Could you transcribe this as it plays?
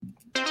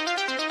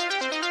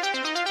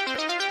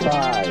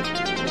5,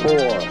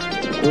 4,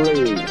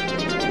 3,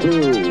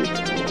 2,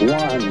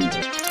 1.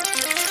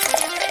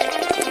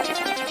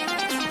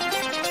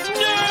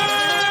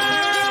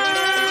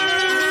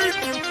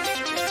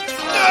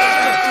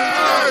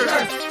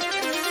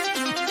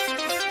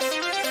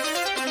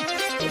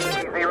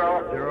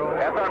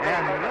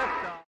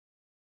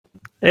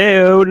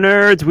 Heyo,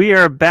 nerds. We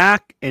are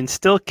back and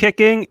still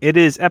kicking. It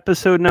is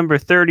episode number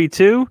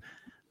 32.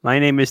 My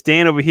name is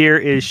Dan. Over here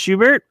is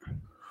Schubert.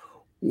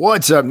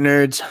 What's up,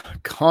 nerds?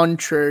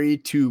 Contrary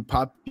to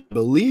popular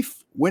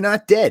belief, we're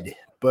not dead,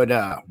 but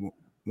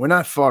we're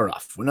not far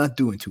off. We're not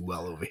doing too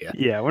well over here.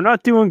 Yeah, we're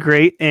not doing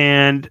great.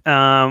 And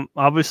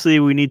obviously,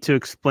 we need to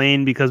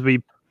explain because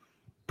we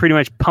pretty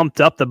much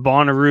pumped up the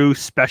Bonnaroo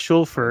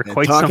special for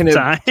quite some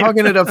time.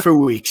 Talking it up for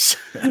weeks.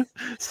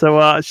 So,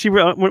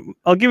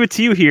 I'll give it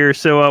to you here.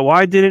 So,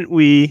 why didn't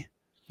we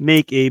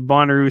make a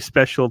Bonnaroo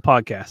special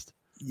podcast?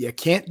 You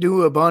can't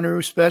do a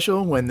Bonnaroo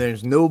special when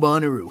there's no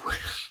Bonnaroo.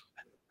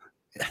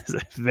 It's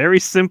a very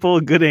simple,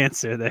 good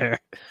answer there.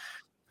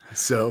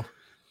 So,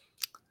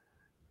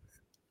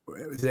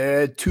 was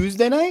that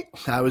Tuesday night?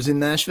 I was in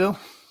Nashville.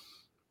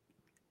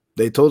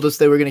 They told us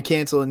they were going to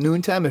cancel at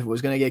noontime. If it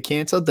was going to get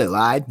canceled, they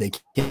lied. They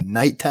came at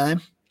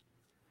nighttime.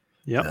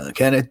 Yep.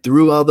 Kind of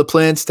threw all the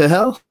plans to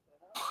hell.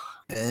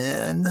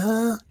 And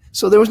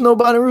so there was no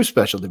Bonnaroo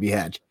special to be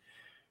had.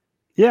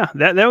 Yeah,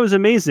 that was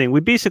amazing.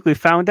 We basically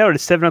found out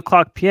at 7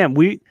 o'clock p.m.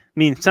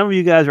 Some of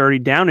you guys are already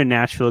down in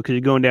Nashville because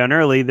you're going down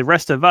early. The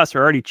rest of us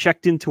are already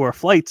checked into our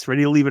flights,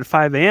 ready to leave at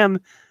 5 a.m.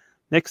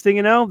 Next thing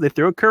you know, they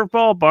threw a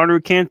curveball.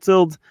 Bonnaroo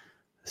canceled.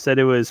 Said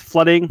it was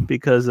flooding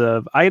because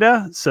of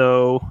Ida.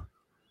 So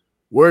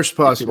worst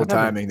possible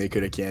timing they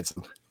could have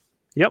canceled.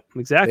 Yep,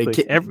 exactly.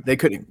 They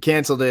could have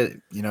canceled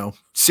it,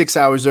 6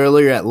 hours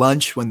earlier at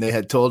lunch when they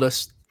had told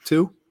us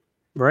to.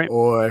 Right.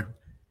 Or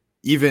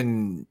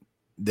even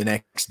the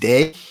next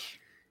day,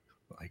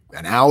 like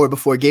an hour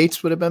before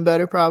gates would have been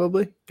better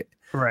probably.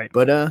 Right.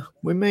 But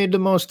we made the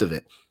most of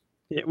it.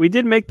 Yeah, we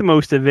did make the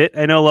most of it.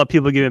 I know a lot of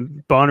people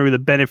giving Bonnaroo the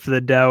benefit of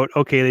the doubt.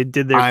 Okay, they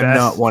did their best. I'm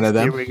not one of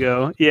them. Here we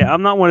go. Yeah,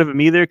 I'm not one of them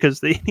either because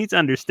they need to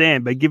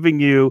understand by giving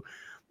you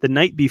the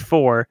night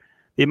before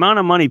the amount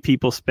of money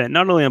people spent,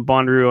 not only on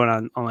Bonnaroo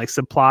and on like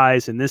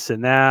supplies and this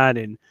and that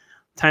and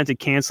time to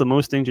cancel.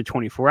 Most things are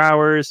 24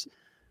 hours.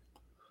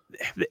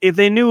 If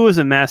they knew it was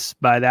a mess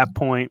by that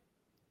point,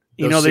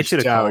 they should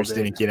have called hours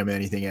didn't get them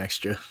anything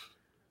extra.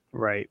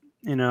 Right.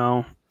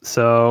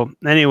 So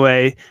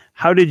anyway,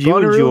 how did you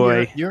Bonnaroo,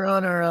 enjoy? You're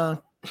on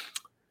our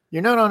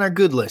you're not on our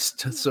good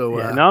list. So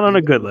not on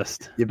a good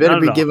list. You better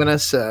be giving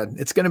us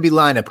it's going to be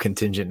lineup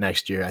contingent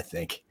next year, I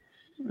think.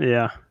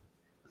 Yeah.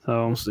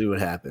 So we'll see what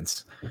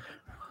happens.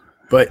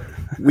 But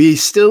we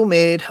still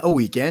made a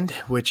weekend,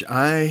 which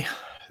I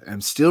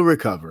am still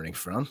recovering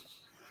from.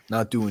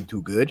 Not doing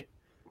too good.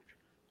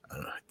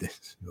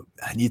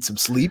 I need some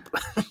sleep.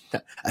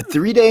 A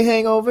 3-day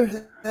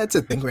hangover? That's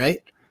a thing,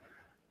 right?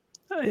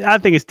 I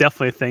think it's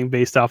definitely a thing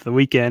based off the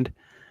weekend.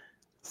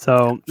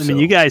 So,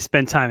 you guys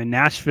spent time in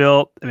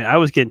Nashville. I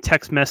was getting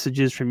text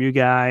messages from you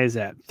guys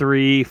at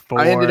 3,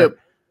 4 I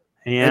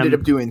ended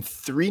up doing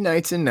 3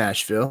 nights in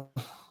Nashville,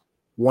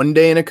 1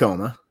 day in a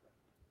coma,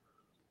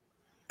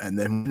 and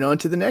then went on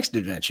to the next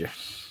adventure.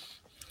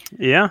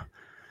 Yeah.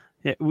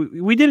 Yeah,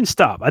 we didn't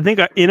stop. I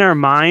think in our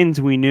minds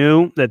we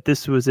knew that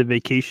this was a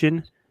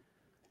vacation.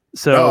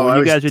 So when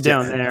you guys are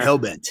down there,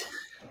 hellbent.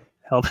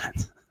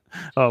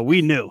 Oh,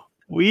 we knew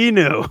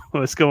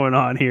what's going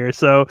on here.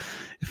 So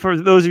for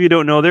those of you who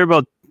don't know, there are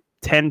about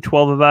 10,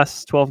 12 of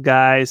us, 12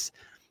 guys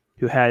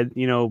who had,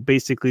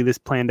 basically this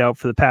planned out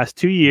for the past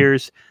 2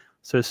 years.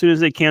 So as soon as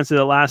they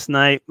canceled it last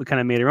night, we kind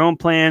of made our own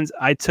plans.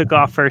 I took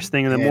off first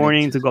thing in the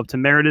morning to go up to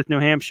Meredith, New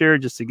Hampshire,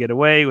 just to get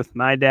away with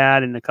my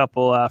dad and a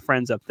couple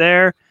friends up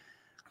there.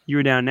 You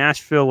were down in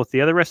Nashville with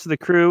the other rest of the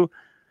crew.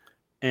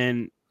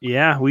 And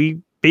yeah, we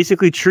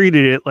basically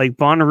treated it like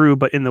Bonnaroo,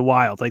 but in the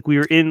wild. Like we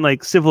were in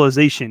like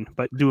civilization,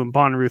 but doing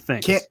Bonnaroo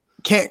things.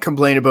 Can't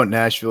complain about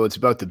Nashville. It's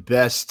about the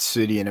best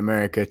city in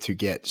America to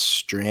get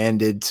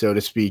stranded, so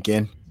to speak,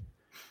 in.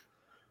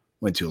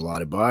 Went to a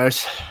lot of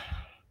bars,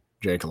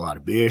 drank a lot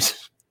of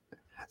beers,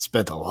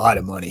 spent a lot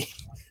of money.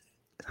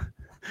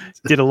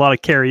 Did a lot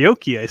of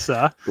karaoke, I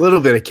saw. A little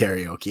bit of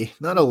karaoke.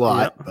 Not a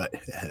lot, but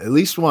at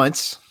least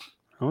once.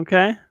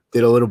 Okay.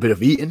 Did a little bit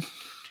of eating.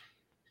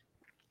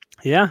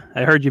 Yeah,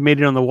 I heard you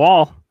made it on the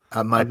wall.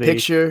 My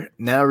picture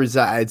now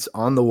resides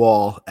on the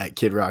wall at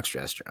Kid Rock's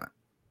restaurant.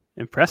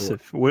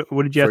 Impressive. What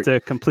did you have to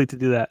complete to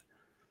do that?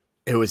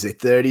 It was a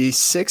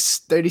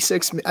 36,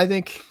 I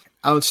think,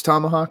 ounce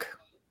tomahawk.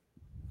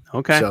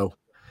 Okay. So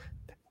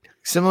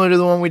similar to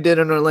the one we did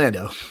in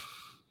Orlando.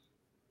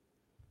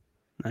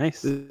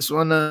 Nice. This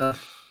one, it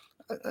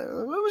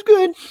was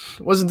good.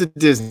 It wasn't the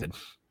Disney.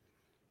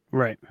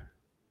 Right.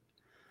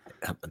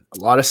 A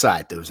lot of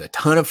side. There was a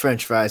ton of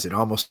French fries. It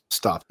almost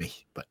stopped me,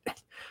 but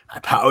I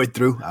powered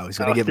through. I was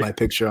going to get my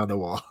picture on the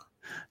wall.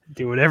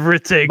 Do whatever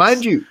it takes.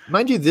 Mind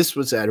you, this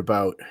was at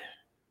about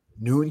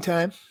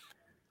noontime.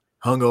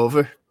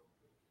 Hungover.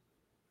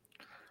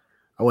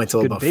 I went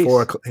till Good about base.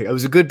 4 o'clock. It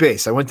was a good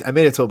base. I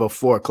made it till about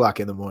 4 o'clock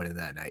in the morning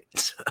that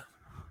night.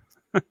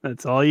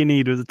 That's all you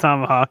need was a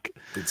tomahawk.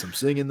 Did some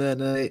singing that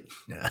night.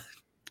 Yeah.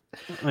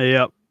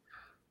 Yep.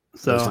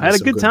 So Listened had to a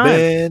some good time.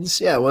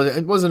 bands. Yeah, well,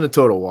 it wasn't a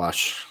total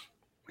wash.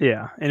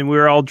 Yeah, and we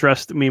were all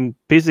dressed. I mean,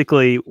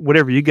 basically,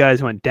 whatever you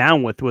guys went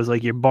down with was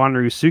like your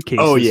Bonnaroo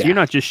suitcases. Oh, yeah. You're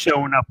not just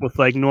showing up with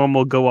like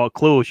normal go out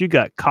clothes. You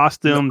got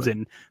costumes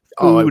and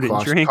Oh, food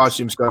and drinks.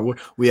 costumes.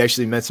 We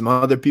actually met some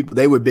other people.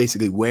 They were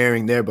basically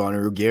wearing their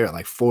Bonnaroo gear at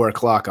like 4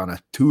 o'clock on a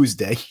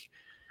Tuesday.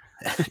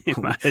 You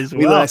might as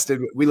We well.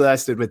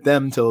 lasted with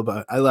them till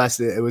about.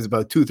 It was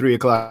about 2-3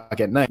 o'clock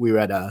at night. We were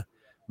at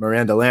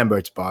Miranda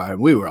Lambert's bar,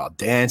 and we were all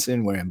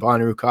dancing, wearing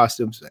Bonnaroo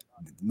costumes.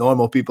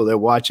 Normal people they're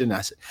watching.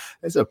 I said,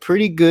 "It's a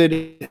pretty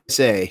good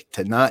say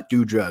to not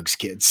do drugs,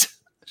 kids."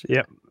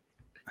 Yep.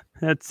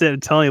 That's it. I'm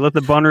telling you, let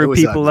the Bonnaroo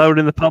people ugly. out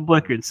in the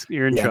public,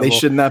 you're in trouble. They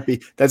should not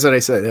be. That's what I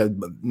said.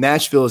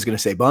 Nashville is going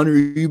to say,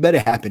 Bonnaroo, you better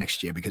happen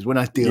next year because we're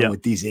not dealing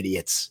with these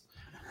idiots.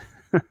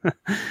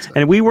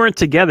 And we weren't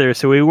together,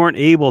 so we weren't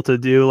able to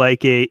do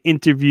like a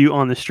interview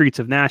on the streets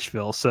of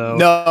Nashville. So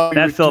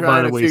that fell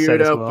by the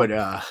wayside as well.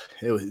 But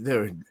there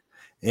were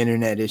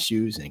internet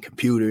issues and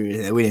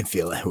computers. We didn't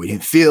feel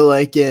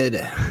like it.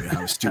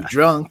 I was too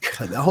drunk.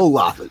 A whole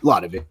lot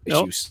of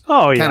issues.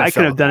 Oh yeah, I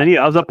couldn't have done any.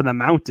 I was up in the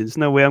mountains.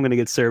 No way I'm going to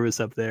get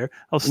service up there.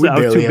 I was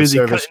too busy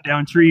cutting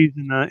down trees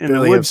in the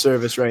woods. Have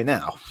service right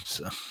now.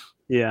 So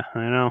yeah,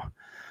 I know.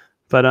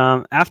 But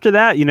after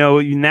that,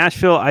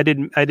 Nashville, I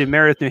did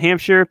Meredith, New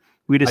Hampshire.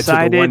 We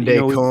decided I took a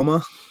 1-day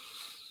coma.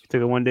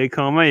 Took a 1-day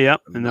coma.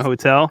 Yep, in the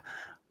hotel.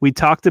 We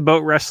talked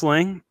about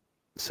wrestling.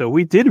 So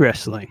we did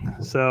wrestling.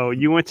 So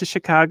you went to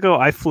Chicago.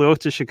 I flew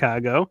out to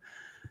Chicago.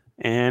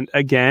 And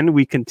again,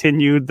 we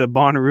continued the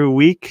Bonnaroo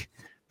week,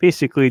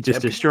 basically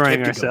just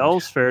destroying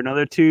ourselves for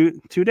another 2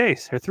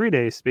 days or 3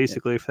 days,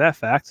 basically, for that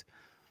fact.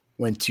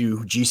 Went to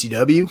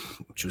GCW,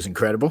 which was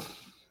incredible.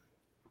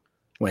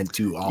 Went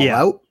to All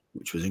Out,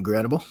 which was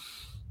incredible.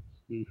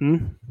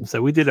 Mm-hmm.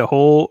 So we did a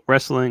whole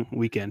wrestling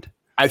weekend.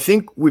 I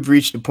think we've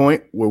reached a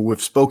point where we've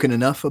spoken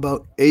enough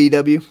about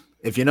AEW.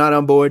 If you're not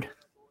on board,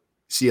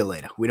 see you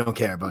later. We don't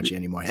care about you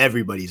anymore.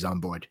 Everybody's on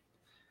board.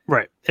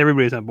 Right.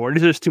 Everybody's on board.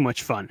 It's just too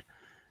much fun.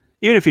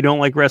 Even if you don't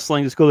like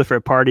wrestling, just go there for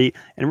a party.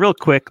 And real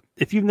quick,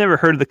 if you've never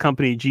heard of the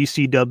company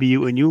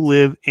GCW and you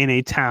live in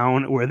a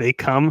town where they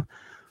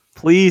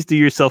please do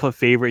yourself a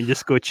favor and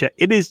just go check.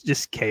 It is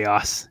just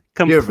chaos.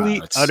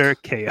 Complete, utter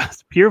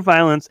chaos. Pure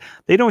violence.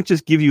 They don't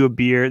just give you a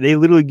beer. They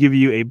literally give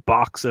you a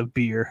box of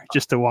beer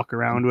just to walk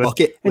around with.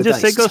 And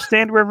just say, go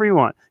stand wherever you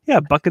want.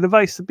 Yeah, bucket of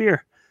ice, of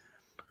beer.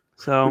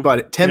 So we bought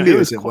it 10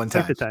 beers at one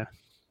time.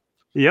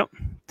 Yep.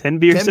 10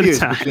 beers at a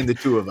time. Between the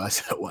two of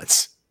us at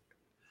once.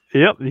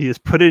 Yep. You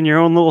just put it in your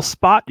own little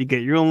spot. You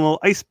get your own little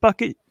ice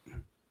bucket.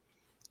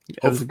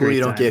 Hopefully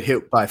you don't get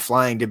hit by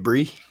flying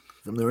debris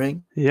from the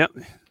ring. Yep.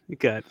 You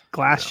got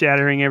glass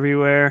shattering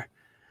everywhere.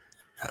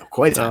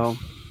 Quite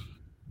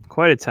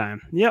a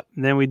time. Yep.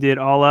 And then we did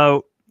All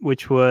Out,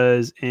 which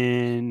was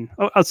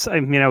outside. I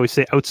mean, I always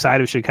say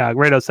outside of Chicago,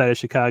 right outside of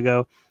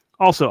Chicago.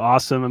 Also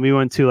awesome. And we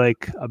went to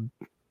like a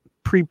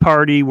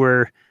pre-party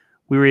where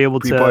we were able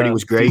to. Pre-party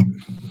was great.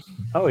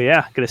 Oh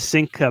yeah, gonna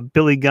sink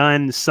Billy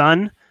Gunn's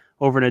son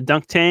over in a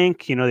dunk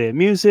tank. They had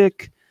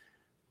music.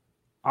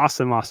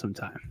 Awesome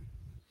time.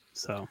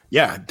 So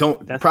yeah,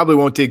 probably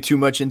won't dig too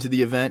much into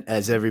the event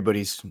as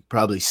everybody's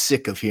probably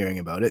sick of hearing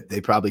about it.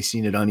 They've probably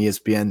seen it on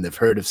ESPN. They've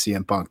heard of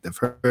CM Punk. They've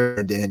heard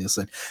of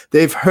Danielson.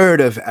 They've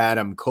heard of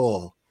Adam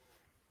Cole.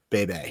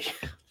 Baby.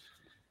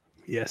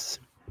 Yes.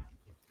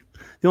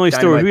 The only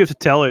story we have to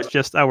tell is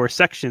just our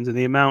sections and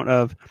the amount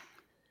of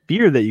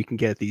beer that you can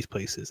get at these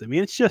places. I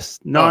mean, it's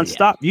just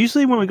nonstop.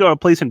 Usually when we go to a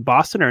place in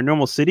Boston or a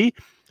normal city,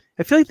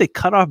 I feel like they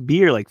cut off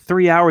beer like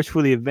 3 hours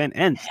before the event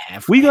ends.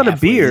 We got a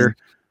beer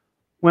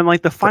when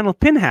like the final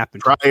pin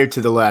happened. Prior to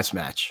the last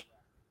match.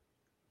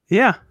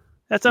 Yeah.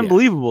 That's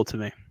unbelievable to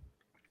me.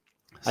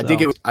 So,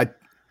 I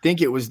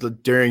think it was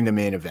during the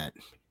main event.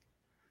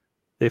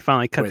 They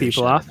finally cut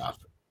people off?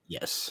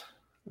 Yes.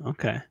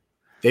 Okay.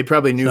 They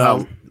probably knew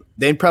how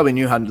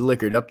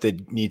liquored up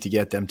they'd need to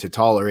get them to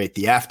tolerate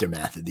the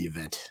aftermath of the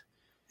event.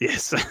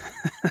 Yes.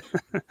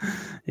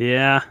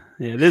 yeah.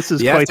 This is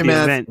the quite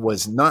aftermath the event.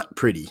 Was not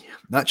pretty.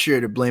 Not sure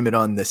to blame it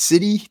on the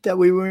city that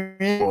we were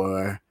in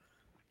or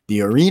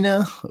the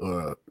arena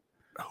or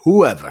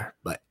whoever,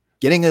 but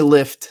getting a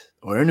lift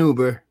or an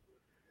Uber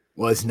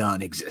was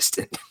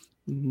non-existent.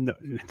 No,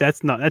 you're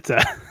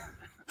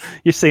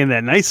saying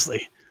that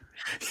nicely.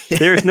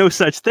 There is no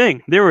such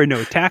thing. There were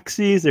no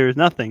taxis. There was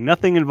nothing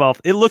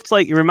involved. It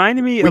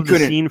reminded me of the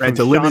scene from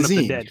Shaun of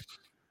the Dead.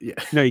 Yeah.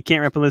 No, you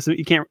can't rent a limousine.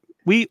 You can't.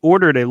 We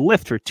ordered a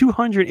Lyft for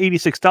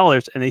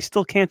 $286 and they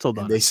still canceled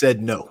on it. They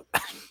said no.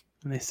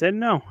 And they said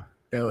no.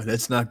 No,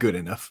 that's not good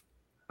enough.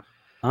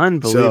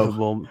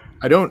 Unbelievable. So,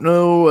 I don't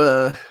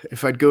know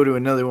if I'd go to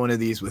another one of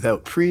these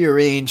without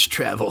pre-arranged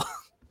travel.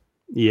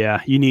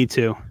 Yeah, you need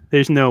to.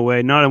 There's no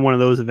way. Not in one of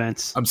those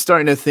events. I'm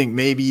starting to think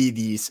maybe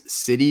these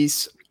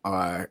cities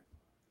are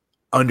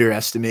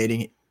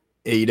underestimating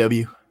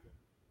AEW.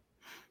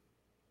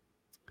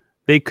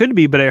 They could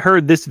be, but I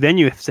heard this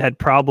venue has had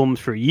problems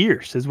for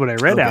years, is what I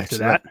read after so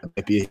that.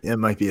 That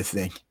might be a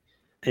thing.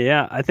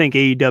 Yeah, I think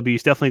AEW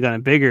has definitely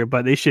gotten bigger,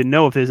 but they should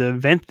know if there's an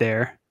event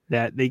there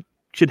that they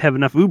should have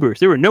enough Ubers.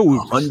 There were no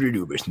Ubers. 100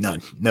 Ubers.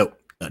 None. Nope.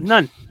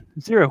 None.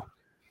 Zero.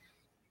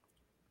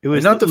 It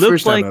was not the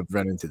first time I've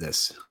run into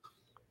this.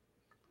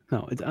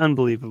 No, it's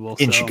unbelievable.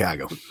 In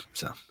Chicago.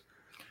 So,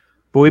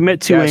 but we met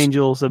two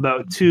angels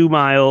about 2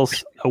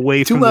 miles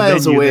away from the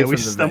venue that we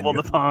stumbled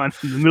upon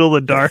in the middle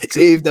of the dark. It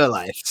saved our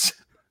lives.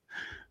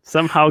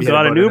 Somehow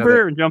got an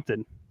Uber and jumped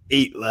in.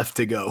 8 left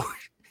to go.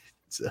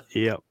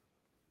 Yep.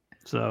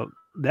 So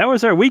that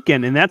was our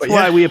weekend, and that's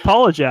why we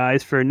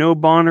apologize for no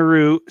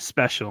Bonnaroo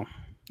special.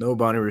 No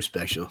Bonnaroo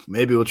special.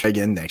 Maybe we'll try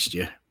again next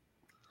year.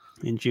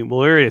 In June. Well,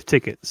 we already have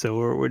tickets, so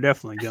we're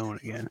definitely going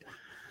again.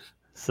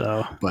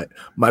 So, but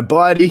my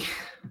body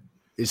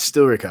is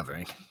still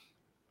recovering.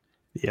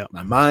 Yeah.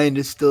 My mind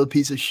is still a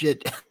piece of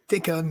shit. I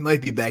think I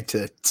might be back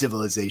to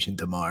civilization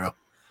tomorrow.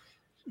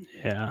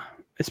 Yeah.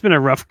 It's been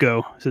a rough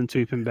go since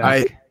we've been back.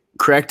 I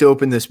cracked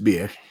open this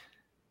beer,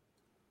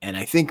 and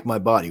I think my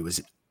body was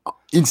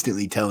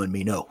instantly telling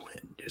me no,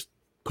 and just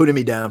putting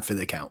me down for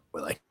the count.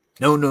 We're like,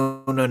 no.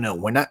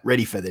 We're not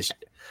ready for this.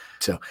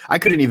 So I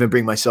couldn't even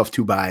bring myself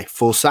to buy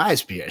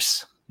full-size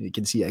beers. You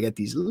can see I got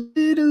these little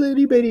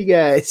itty bitty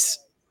guys.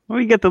 Oh,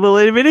 you got the little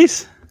itty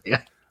bitties?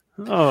 Yeah.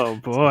 Oh,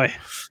 boy.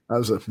 I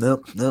was like,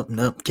 nope,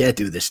 can't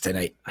do this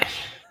tonight.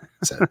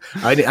 So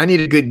I need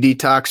a good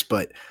detox,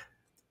 but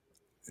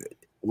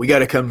we got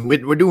to come.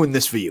 We're doing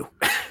this for you.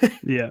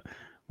 Yeah.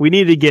 We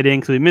needed to get in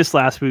because we missed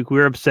last week. We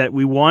were upset.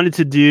 We wanted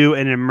to do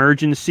an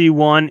emergency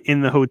one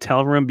in the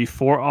hotel room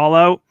before All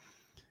Out,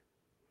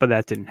 but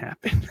that didn't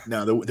happen.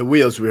 No, the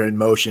wheels were in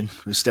motion.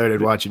 We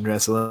started watching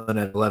wrestling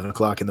at 11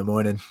 o'clock in the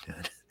morning.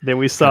 Then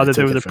we saw that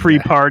there was a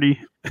pre-party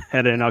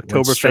at an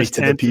Oktoberfest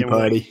tent. To the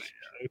party.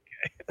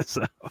 Okay.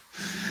 So,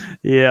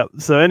 yeah.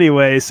 So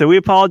anyway, so we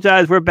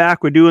apologize. We're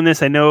back. We're doing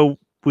this. I know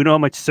we don't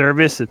have much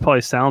service. It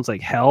probably sounds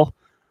like hell,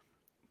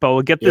 but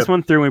we'll get this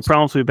one through. And we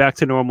promise we'll be back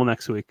to normal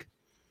next week.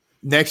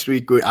 Next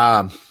week,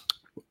 I'll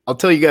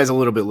tell you guys a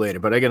little bit later,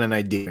 but I got an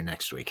idea for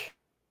next week.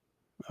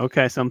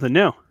 Okay, something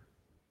new.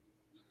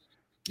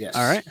 Yes.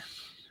 All right.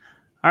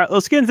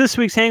 Let's get into this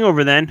week's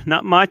hangover then.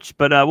 Not much,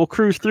 but we'll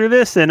cruise through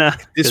this and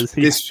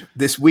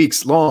this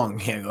week's long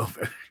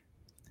hangover.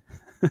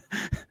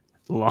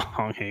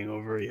 Long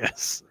hangover,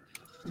 yes.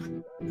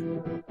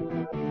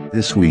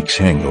 This week's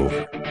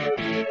hangover.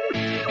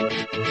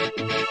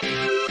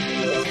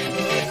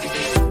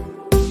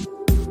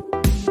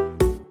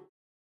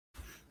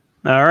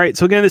 All right,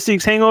 so again, this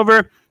week's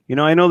hangover. You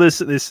know, I know this.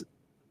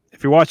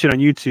 If you're watching on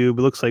YouTube,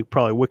 it looks like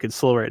probably wicked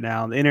slow right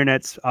now. The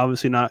internet's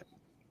obviously not.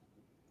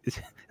 I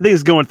think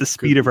it's going at the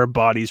speed of our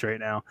bodies right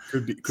now.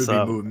 Could be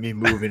me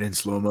moving in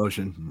slow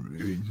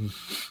motion.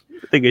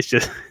 I think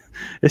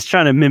it's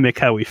trying to mimic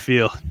how we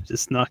feel.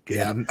 Just not good.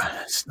 Yeah,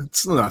 it's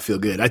still not feel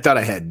good.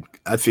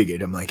 I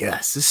figured, I'm like,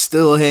 is this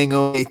still a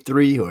hangover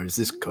 3 or is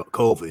this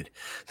COVID?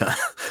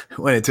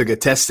 When I took a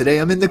test today,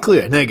 I'm in the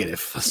clear, negative.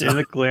 So, in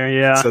the clear,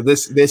 yeah. So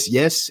this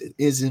yes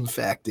is in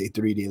fact a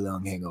 3-day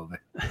long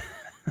hangover.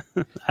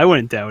 I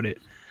wouldn't doubt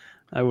it.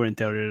 I wouldn't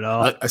doubt it at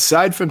all.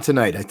 Aside from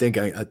tonight, I think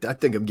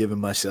I'm giving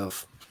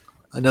myself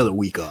another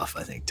week off.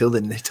 I think till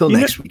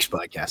next week's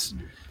podcast.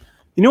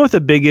 You know what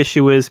the big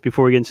issue is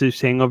before we get into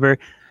this hangover,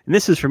 and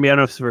this is for me. I don't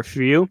know if it's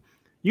for you.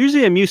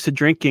 Usually, I'm used to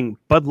drinking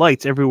Bud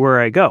Lights everywhere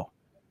I go.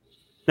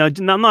 Now,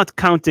 I'm not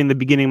counting the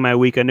beginning of my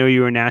week. I know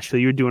you were in Nashville.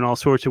 You were doing all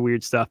sorts of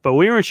weird stuff. But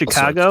when we were in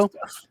Chicago,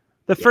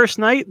 the first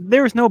night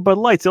there was no Bud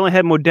Lights. They only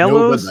had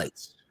Modelo's,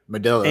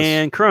 Modelo's,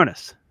 and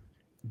Coronas.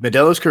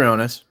 Modelo's,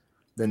 Coronas.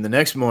 Then the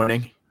next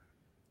morning,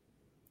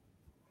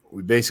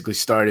 we basically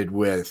started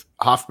with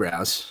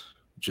Hofbrau's,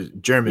 which is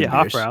German beers.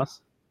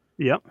 Hofbrau's.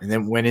 Yep. And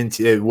then went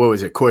into,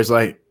 Coors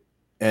Light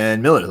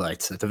and Miller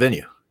Lights at the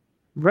venue.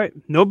 Right.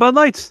 No Bud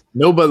Lights.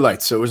 No Bud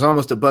Lights. So it was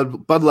almost a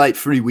Bud Light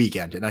free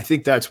weekend. And I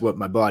think that's what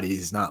my body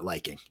is not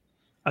liking.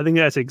 I think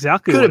that's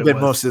exactly what it was. Could have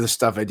been most of the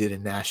stuff I did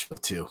in Nashville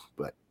too.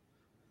 But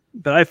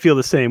I feel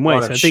the same way.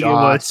 So I think it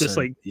was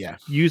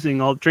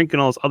just drinking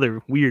all those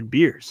other weird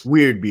beers.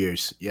 Weird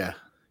beers. Yeah.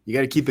 You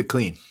got to keep it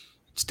clean.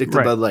 Stick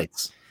to Bud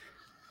Lights.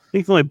 I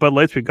think the only Bud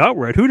Lights we got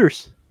were at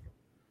Hooters.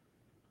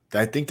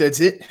 I think that's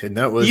it. And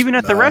that was even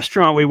at the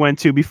restaurant we went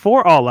to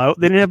before All Out,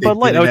 they didn't have Bud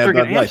Light. I was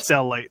drinking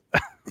Amstel Light.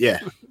 Yeah.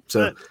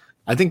 So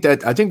I think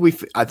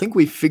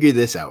we figured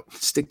this out.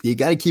 You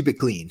got to keep it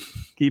clean.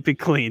 Keep it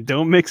clean.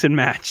 Don't mix and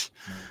match.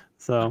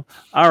 So,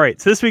 all right.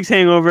 So this week's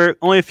hangover,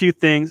 only a few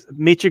things.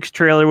 Matrix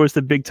trailer was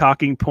the big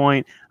talking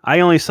point.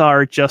 I only saw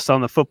her just on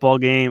the football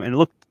game, and it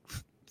looked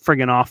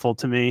friggin' awful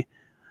to me.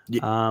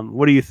 Yeah.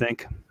 What do you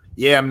think?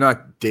 Yeah, I'm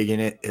not digging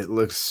it. It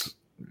looks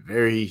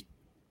very.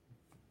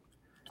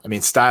 I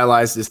mean,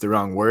 stylized is the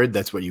wrong word.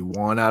 That's what you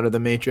want out of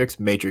the Matrix.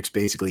 Matrix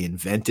basically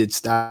invented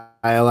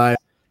stylized.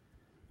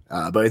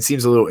 But it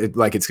seems a little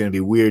like it's going to be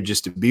weird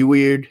just to be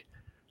weird.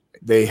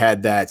 They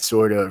had that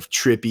sort of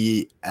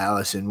trippy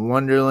Alice in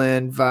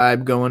Wonderland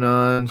vibe going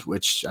on,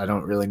 which I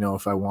don't really know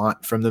if I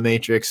want from the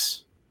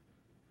Matrix.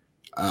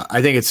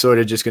 I think it's sort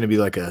of just going to be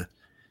like a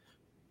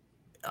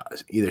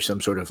either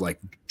some sort of like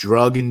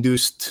drug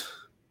induced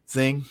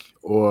thing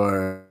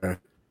or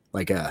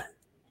like a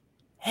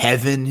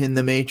heaven in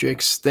the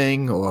Matrix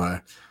thing,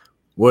 or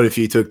what if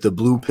you took the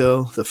blue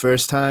pill the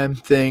first time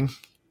thing.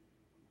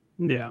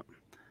 Yeah.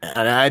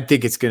 And I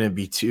think it's going to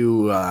be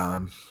too, I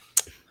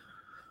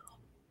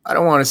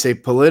don't want to say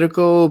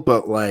political,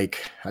 but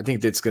like, I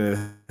think it's going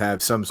to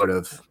have some sort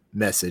of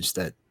message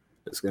that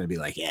it's going to be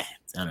like, yeah,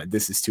 I don't know,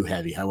 this is too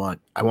heavy. I want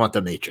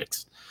the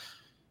Matrix.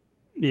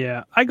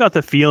 Yeah, I got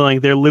the feeling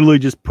they're literally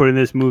just putting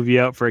this movie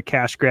out for a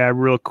cash grab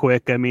real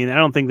quick. I mean, I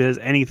don't think there's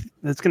any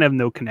that's going to have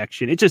no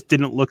connection. It just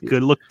didn't look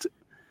good.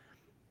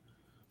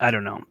 I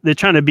don't know. They're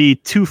trying to be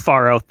too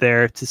far out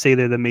there to say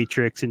they're the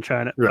Matrix and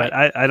trying to, Right.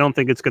 but I don't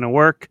think it's going to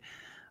work.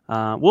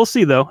 We'll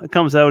see though. It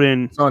comes out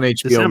it's on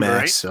HBO December, Max,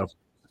 right? so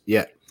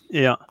yeah.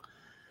 Yeah.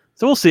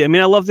 So we'll see. I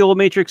mean, I love the old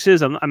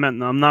Matrixes.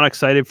 I'm not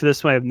excited for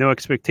this one. I have no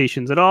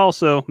expectations at all.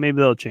 So maybe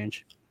they'll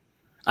change.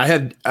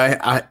 I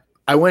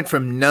went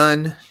from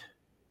none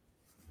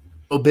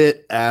a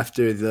bit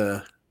after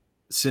the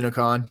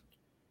Cinecon.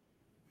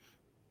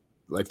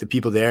 Like the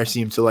people there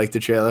seemed to like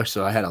the trailer,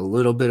 so I had a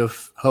little bit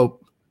of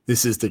hope.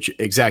 This is the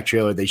exact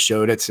trailer they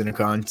showed at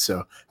Cinecon,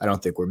 so I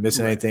don't think we're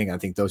missing anything. I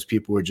think those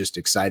people were just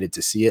excited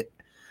to see it.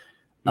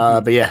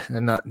 But yeah,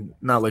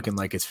 not looking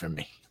like it's for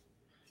me.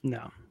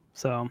 No.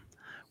 So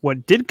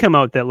what did come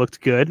out that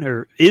looked good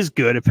or is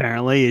good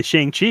apparently is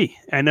Shang-Chi.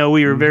 I know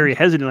we were very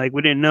hesitant, like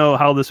we didn't know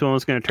how this one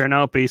was going to turn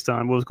out based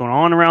on what was going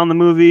on around the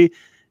movie,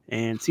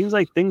 and it seems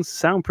like things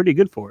sound pretty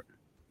good for it.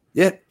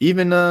 Yeah,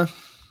 even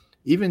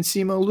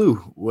Simu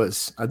Liu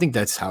was, I think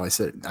that's how I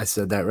said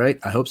that right.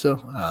 I hope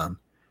so.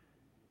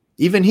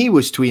 Even he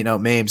was tweeting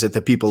out memes at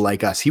the people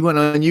like us. He went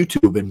on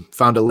YouTube and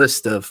found a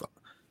list of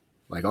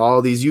like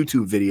all these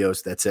YouTube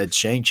videos that said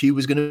Shang-Chi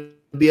was going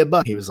to be a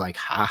bug. He was like,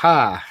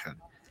 haha,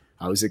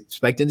 I was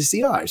expecting to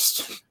see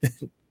ours.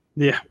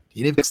 Yeah.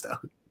 He didn't fix that.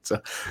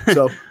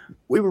 So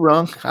we were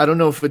wrong. I don't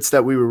know if it's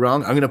that we were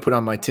wrong. I'm going to put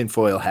on my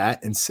tinfoil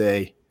hat and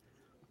say,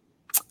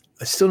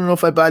 I still don't know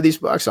if I buy these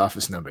box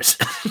office numbers.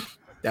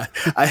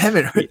 I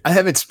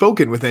haven't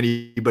spoken with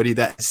anybody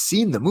that has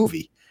seen the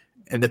movie.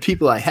 And the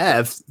people I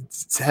have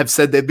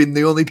said they've been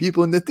the only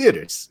people in the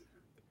theaters.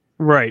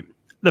 Right.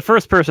 The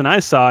first person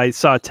I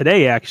saw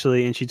today,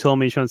 actually, and she told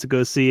me she wants to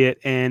go see it,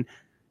 and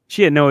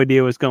she had no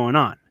idea what's going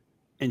on.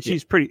 And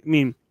she's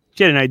she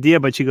had an idea,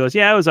 but she goes,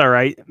 yeah, it was all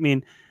right. I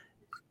mean,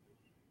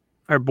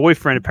 her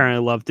boyfriend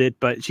apparently loved it,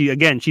 but she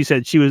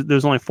said there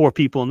was only 4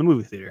 people in the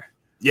movie theater.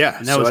 Yeah.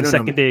 And that was the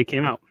second day it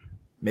came out.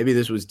 Maybe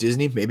this was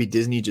Disney. Maybe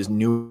Disney just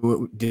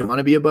knew it didn't want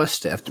to be a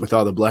bust with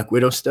all the Black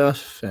Widow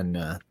stuff,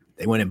 and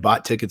they went and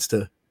bought tickets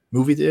to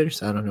movie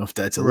theaters. I don't know if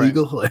that's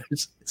illegal. Right.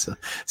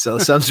 so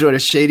some sort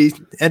of shady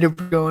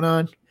enterprise going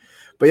on.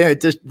 But yeah,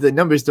 the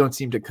numbers don't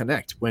seem to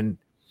connect. When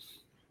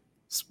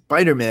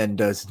Spider-Man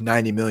does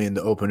 $90 million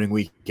the opening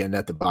weekend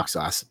at the box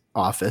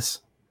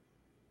office,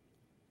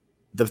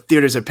 the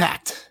theaters are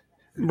packed.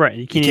 Right.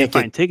 You can't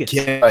find tickets.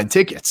 Can't find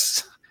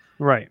tickets.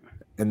 Right.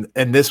 And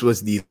this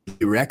was the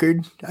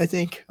record, I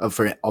think,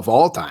 of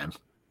all time,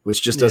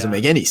 which just doesn't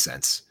make any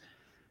sense.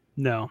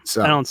 No,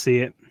 so I don't see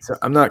it. So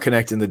I'm not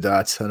connecting the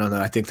dots. I don't know.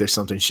 I think there's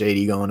something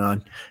shady going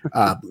on.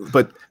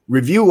 But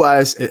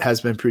review-wise, it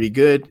has been pretty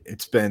good.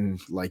 It's been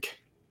like,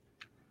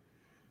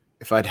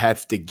 if I'd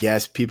have to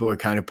guess, people are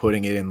kind of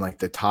putting it in like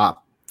the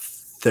top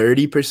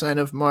 30%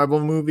 of Marvel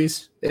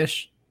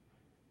movies-ish.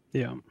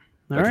 Yeah. All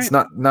right. It's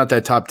not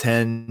that top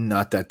 10,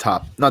 not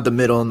the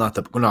middle, not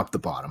the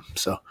bottom.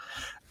 So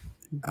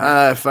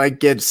if I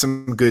get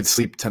some good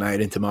sleep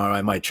tonight and tomorrow,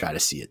 I might try to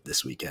see it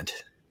this weekend.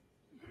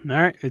 All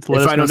right. Let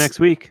us know next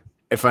week.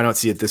 If I don't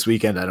see it this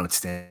weekend, I don't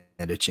stand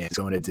a chance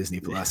going to Disney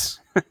Plus.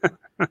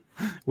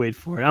 Wait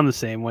for it. I'm the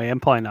same way. I'm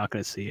probably not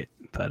going to see it,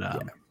 but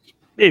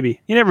maybe.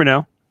 You never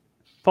know.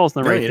 Falls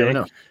on the right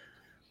day.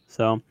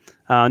 So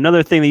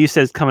another thing that you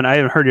said is coming. I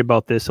haven't heard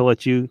about this. So I'll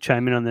let you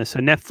chime in on this. So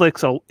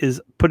Netflix is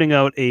putting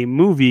out a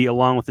movie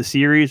along with the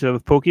series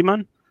of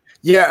Pokemon.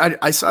 Yeah,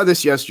 I saw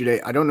this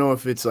yesterday. I don't know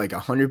if it's like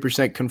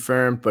 100%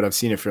 confirmed, but I've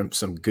seen it from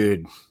some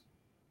good,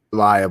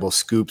 reliable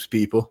scoops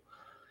people.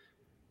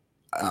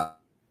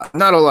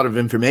 Not a lot of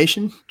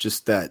information,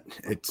 just that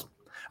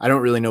I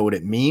don't really know what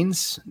it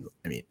means.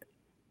 I mean,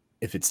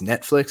 if it's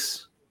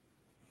Netflix,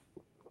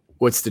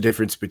 what's the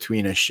difference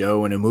between a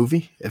show and a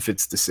movie if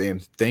it's the same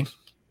thing?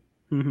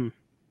 Mm-hmm.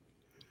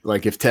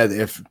 Like if I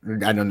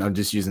don't know, I'm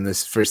just using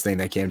this first thing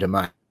that came to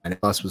mind. And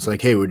Plus was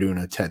like, hey, we're doing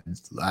a Ted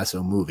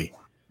Lasso movie.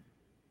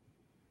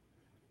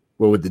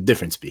 What would the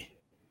difference be?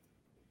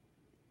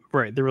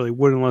 Right. They really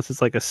would, unless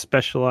it's like a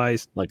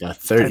specialized, like a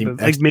 30,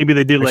 like maybe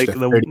they did like the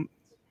 30.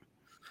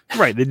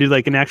 Right. They do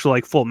like an actual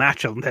like full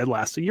match of Ted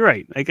Lasso. You're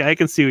right. I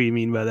can see what you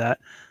mean by that.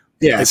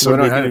 Yeah. Like, so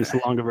it's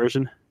a longer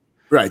version.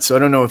 Right. So I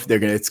don't know if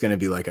it's going to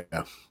be like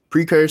a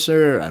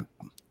precursor, a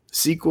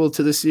sequel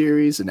to the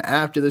series, and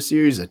after the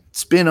series, a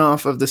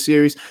spin-off of the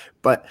series.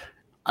 But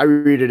I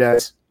read it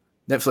as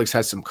Netflix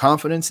has some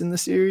confidence in the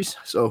series.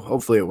 So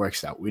hopefully it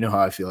works out. We know how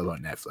I feel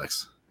about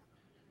Netflix.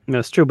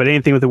 That's true, but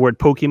anything with the word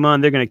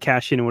Pokemon, they're going to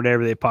cash in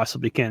whatever they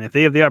possibly can. If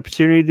they have the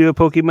opportunity to do a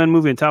Pokemon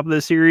movie on top of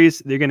the series,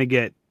 they're going to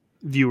get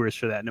viewers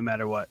for that no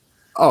matter what.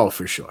 Oh,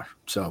 for sure.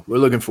 So we're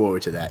looking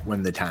forward to that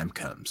when the time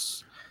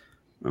comes.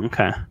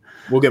 Okay.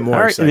 We'll get more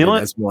All right, excited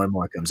and as more and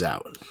more comes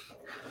out.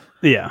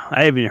 Yeah,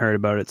 I haven't heard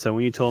about it. So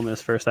when you told me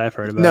this first, I've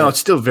heard about it. No, it's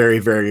still very,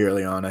 very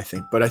early on, I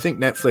think. But I think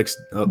Netflix.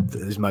 Oh,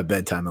 this is my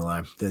bedtime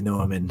alarm. They know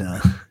I'm in.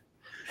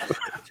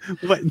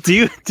 What do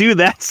you do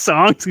that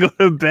song to go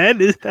to bed?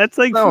 That's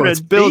like No, for it's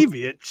a built-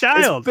 baby, a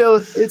child.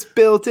 It's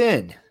built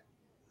in.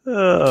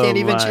 Oh, You can't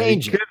even my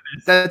change it.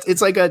 goodness.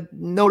 It's like a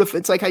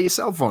It's like how your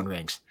cell phone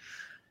rings.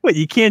 What,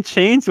 you can't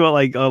change what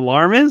like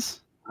alarm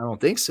is? I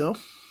don't think so.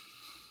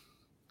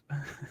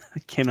 I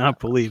cannot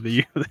believe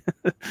it.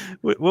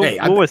 What Hey,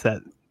 was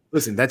that?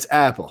 Listen, that's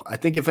Apple. I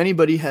think if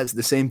anybody has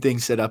the same thing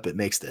set up, it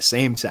makes the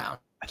same sound.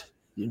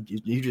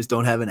 You just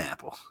don't have an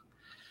Apple.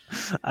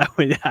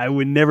 I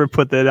would never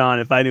put that on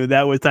if I knew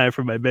that was time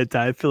for my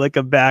bedtime. I feel like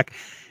I'm back,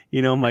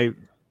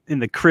 in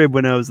the crib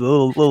when I was a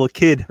little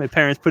kid. My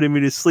parents putting me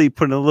to sleep,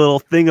 putting a little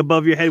thing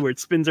above your head where it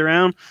spins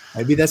around.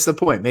 Maybe that's the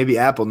point. Maybe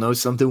Apple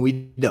knows something we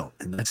don't,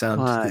 and that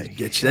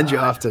sounds sends you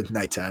off to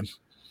nighttime.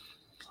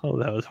 Oh,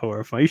 that was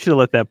horrifying. You should have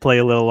let that play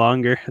a little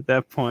longer at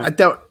that point. I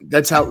thought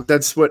that's all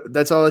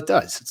it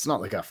does. It's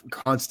not like a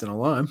constant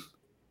alarm.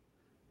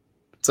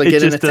 It's like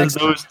getting a text.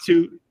 Those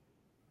two.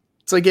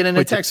 It's like getting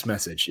a text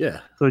message.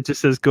 Yeah. So it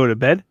just says go to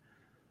bed.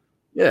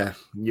 Yeah.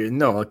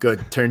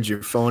 It turns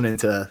your phone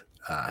into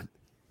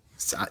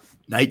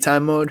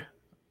nighttime mode.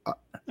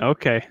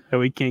 Okay, so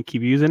we can't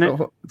keep using it.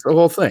 It's the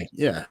whole thing.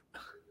 Yeah.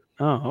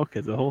 Oh,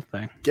 okay, the whole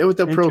thing. Get with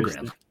the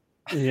program.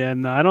 Yeah,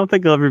 no, I don't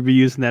think I'll ever be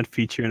using that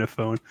feature in a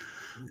phone.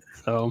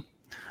 So,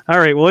 all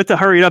right, well, let's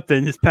hurry it up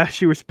then. It's past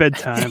Shear's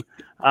bedtime.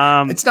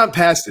 It's not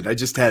past it. I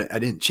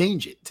didn't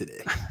change it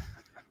today.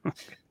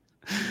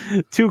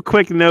 Two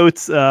quick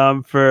notes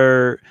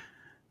video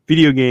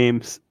video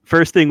games.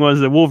 First thing was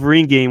the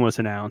Wolverine game was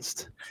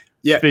announced.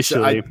 Yeah,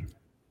 officially.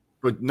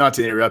 But not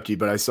to interrupt you,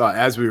 but I saw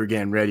as we were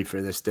getting ready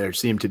for this, there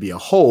seemed to be a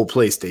whole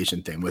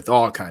PlayStation thing with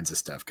all kinds of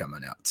stuff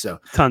coming out. So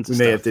tons of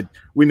stuff.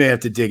 We may have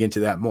to dig into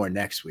that more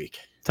next week.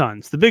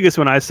 Tons. The biggest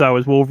one I saw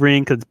was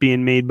Wolverine because it's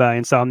being made by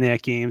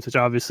Insomniac Games, which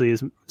obviously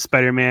is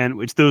Spider-Man,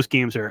 which those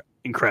games are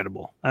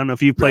incredible. I don't know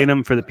if you played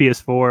them for the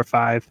PS4 or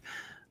 5.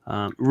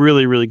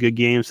 Really, really good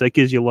games. That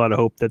gives you a lot of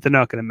hope that they're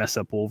not going to mess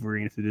up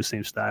Wolverine if they do the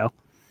same style.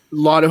 A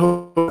lot of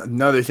hope.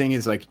 Another thing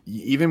is like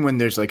even when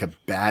there's like a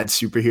bad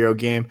superhero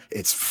game,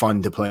 it's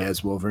fun to play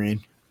as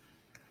Wolverine.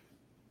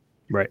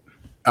 Right.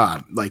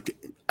 Like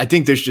I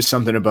think there's just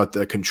something about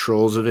the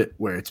controls of it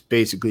where it's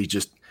basically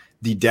just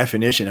the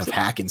definition of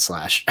hack and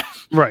slash.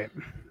 Right.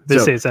 They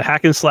say it's a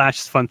hack and slash.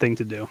 It's a fun thing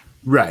to do.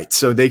 Right.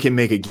 So they can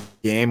make a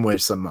game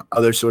with some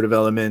other sort of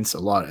elements. A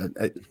lot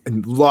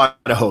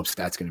of hopes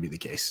that's going to be the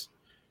case.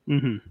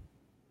 Mm-hmm.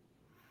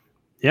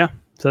 Yeah.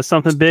 So that's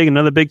something big.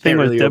 Another big thing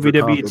with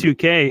WWE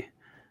 2K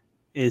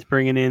is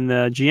bringing in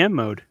the GM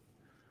mode.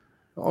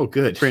 Oh,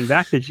 good. Bring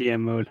back the GM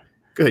mode.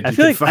 Good.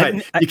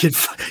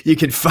 You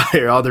can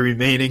fire all the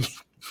remaining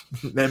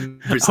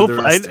members of the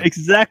roster.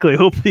 Exactly.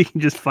 Hopefully you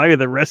can just fire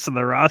the rest of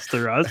the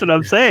roster. That's what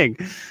I'm saying.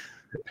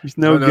 There's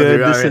no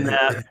good this and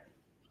that.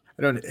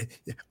 I don't.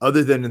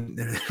 Other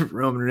than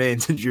Roman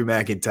Reigns and Drew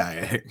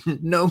McIntyre,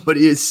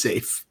 nobody is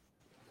safe.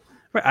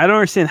 Right. I don't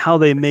understand how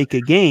they make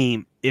a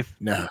game if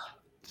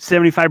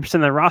 75%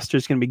 of the roster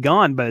is going to be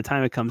gone by the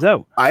time it comes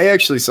out. I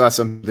actually saw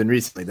something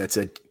recently that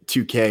said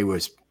 2K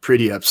was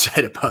pretty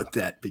upset about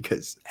that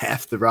because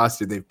half the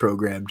roster they've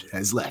programmed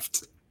has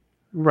left.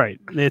 Right.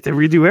 They have to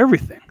redo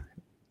everything.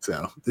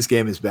 So this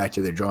game is back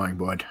to their drawing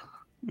board.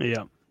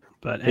 Yeah.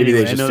 But maybe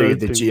they just figured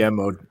the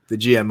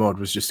GM mode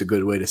was just a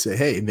good way to say,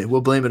 hey, man,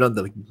 we'll blame it on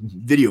the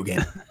video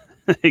game.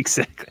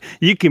 Exactly.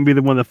 You can be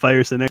the one that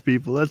fires the next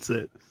people. That's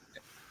it.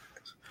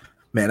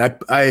 Man,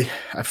 I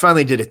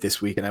finally did it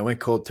this week, and I went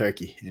cold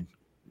turkey. And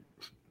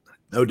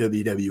no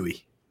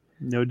WWE.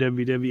 No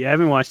WWE. I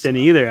haven't watched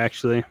any either,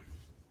 actually.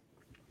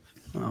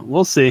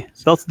 We'll see.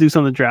 They'll have to do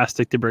something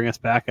drastic to bring us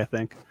back, I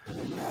think.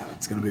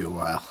 It's going to be a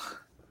while.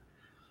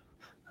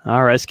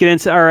 All right, let's get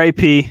into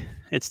RIP.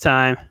 It's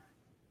time.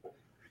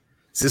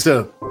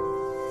 So.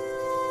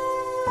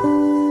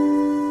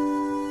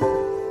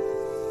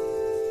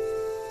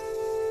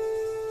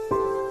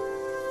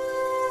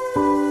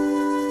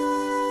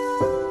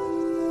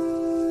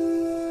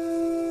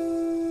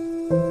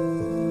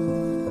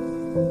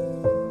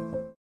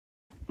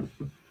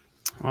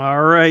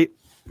 All right.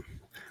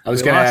 I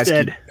was going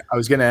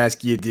to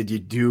ask you, did you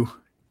do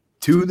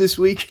 2 this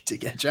week to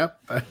catch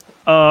up?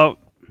 No,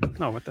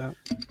 what the hell?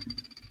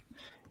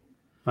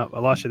 Oh, I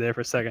lost you there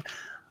for a second.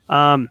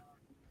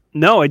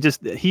 No,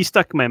 he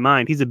stuck in my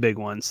mind. He's a big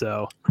one,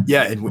 so.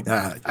 Yeah, and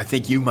I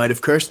think you might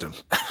have cursed him.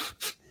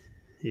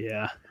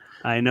 Yeah,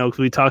 I know, because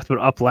we talked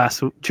about Up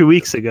 2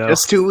 weeks ago.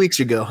 Just 2 weeks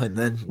ago, and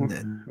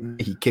then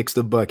he kicks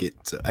the bucket.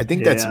 So I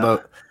think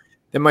that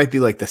might be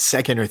like the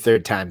second or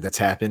third time that's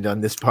happened on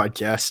this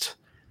podcast.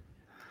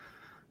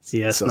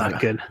 Yeah, it's So, not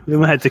good. We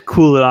might have to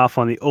cool it off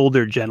on the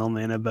older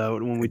gentlemen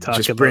about when we talk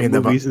just about bringing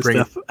them up, movies and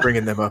stuff.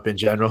 bringing them up in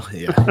general.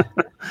 Yeah.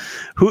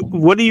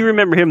 What do you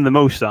remember him the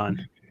most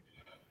on?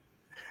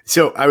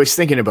 So I was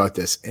thinking about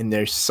this, and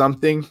there's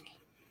something,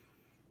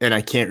 and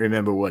I can't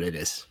remember what it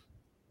is.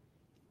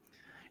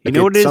 You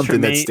know what it is for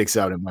something that me? sticks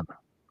out in my mind.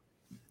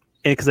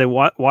 Because I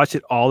watched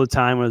it all the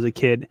time when I was a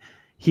kid.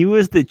 He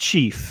was the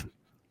chief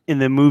in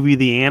the movie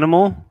The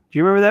Animal. Do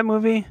you remember that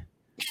movie?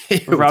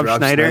 With Rob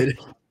Schneider? I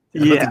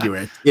don't think you were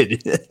a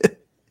kid.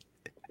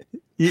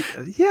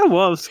 Yeah,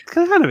 well, I was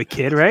kind of a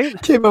kid,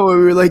 right? Came out when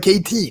we were like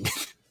 18.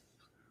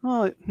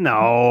 Well,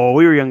 no,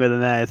 we were younger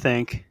than that, I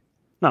think.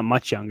 Not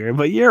much younger,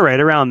 but you're right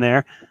around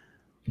there.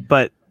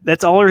 But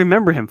that's all I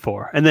remember him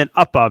for. And then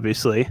Up,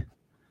 obviously.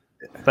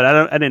 But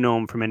I didn't know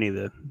him from any of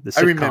the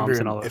sitcoms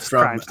and all the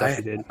crime stuff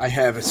he did. I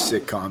have a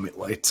sitcom.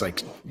 It's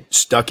like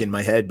stuck in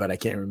my head, but I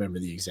can't remember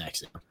the exact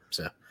same.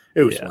 So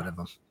it was one of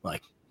them,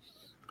 like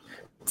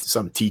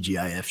some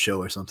TGIF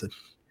show or something.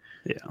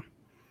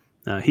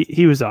 Yeah,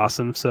 he was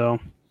awesome. So,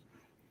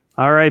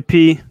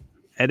 R.I.P.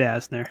 Ed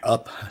Asner.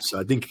 Up.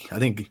 So I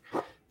think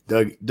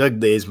Doug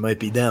Days might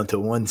be down to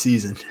one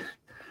season.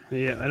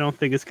 Yeah, I don't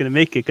think it's gonna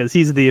make it because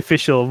he's the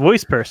official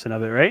voice person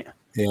of it, right?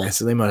 Yeah,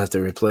 so they might have to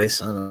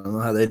replace. I don't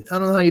know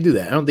how you do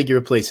that. I don't think you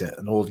replace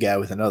an old guy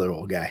with another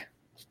old guy.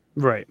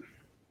 Right.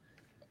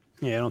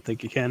 Yeah, I don't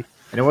think you can.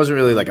 And it wasn't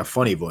really like a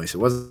funny voice. It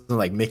wasn't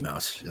like Mickey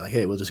Mouse. You're like,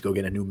 hey, we'll just go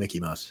get a new Mickey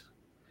Mouse.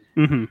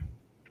 Mm-hmm.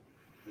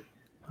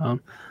 All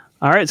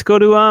right, let's go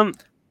to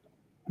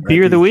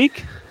beer of the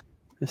week.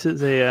 This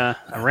is a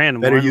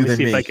random Better one. you Let me than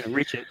see me. if I can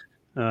reach it.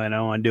 Oh, I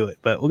don't want to do it,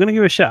 but we're gonna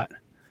give it a shot.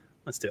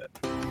 Let's do it.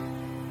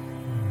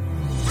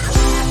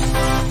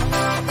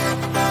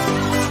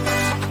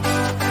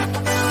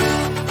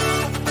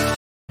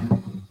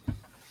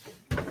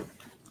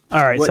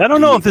 All right, so I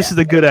don't know if this is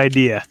a good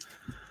idea,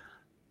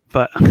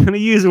 but I'm going to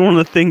use one of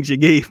the things you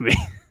gave me.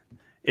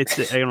 I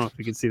don't know if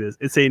you can see this.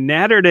 It's a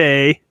Natter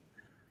Day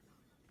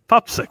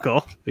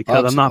popsicle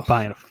because I'm not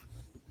buying it.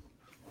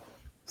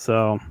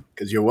 So,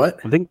 because you're what?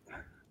 I think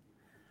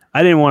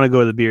I didn't want to go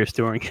to the beer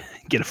store and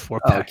get a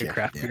 4-pack of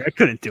craft beer. I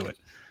couldn't do it.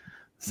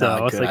 So I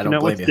was like, you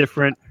know what's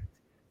different?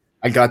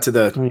 I got to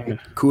the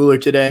cooler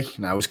today,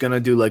 and I was going to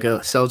do like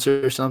a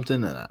seltzer or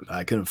something, and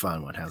I couldn't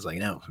find one. I was like,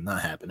 no,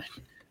 not happening.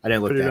 I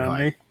didn't look that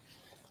hard.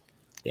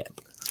 Yeah.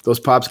 Those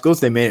popsicles,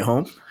 they made it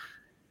home?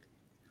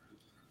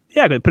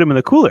 Yeah, they put them in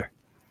the cooler.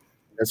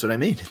 That's what I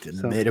mean.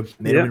 Made them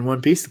in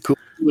one piece. The cooler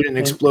didn't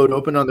explode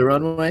open on the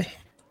runway.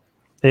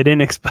 They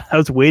didn't I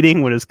was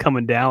waiting when it was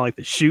coming down, like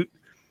the chute.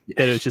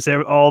 Yeah. It was just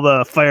all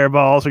the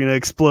fireballs were going to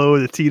explode,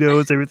 the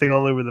Tito's, everything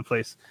all over the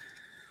place.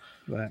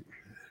 But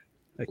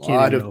a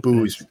lot of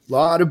booze. A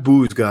lot of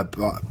booze got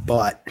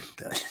bought.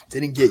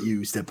 Didn't get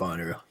used at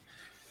Bonnaroo.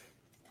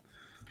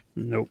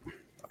 Nope.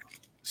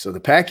 So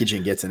the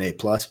packaging gets an A+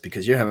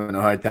 because you're having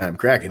a hard time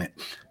cracking it.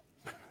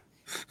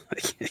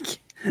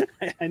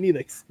 I need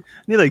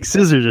like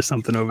scissors or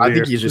something over here. I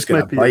think you just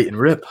got to bite and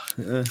rip.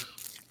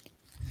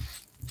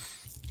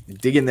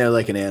 Dig in there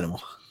like an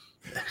animal.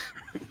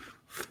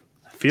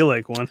 I feel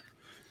like one.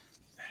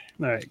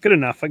 All right, good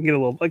enough. I can get a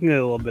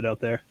little bit out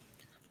there.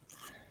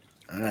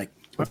 All right.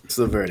 What's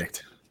the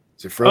verdict?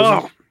 Is it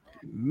frozen? Oh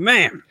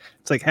man,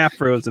 it's like half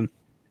frozen.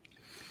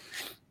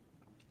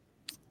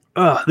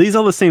 These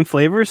all the same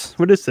flavors?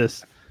 What is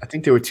this? I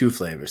think there were two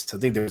flavors. I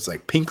think there was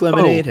like pink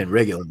lemonade and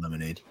regular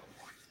lemonade.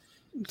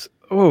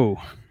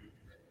 Oh,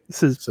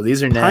 this is so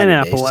these are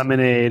pineapple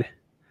lemonade.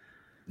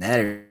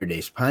 Natter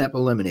Days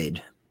pineapple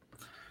lemonade.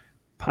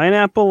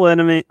 Pineapple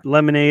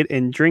lemonade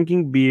and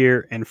drinking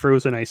beer and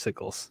frozen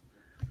icicles.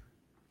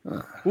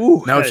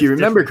 Ooh, now, if you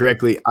remember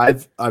correctly,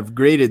 I've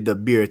graded the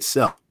beer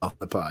itself off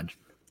the pod,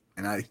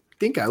 and I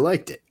think I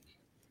liked it.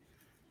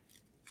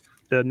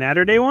 The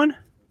Natter Day one?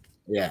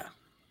 Yeah.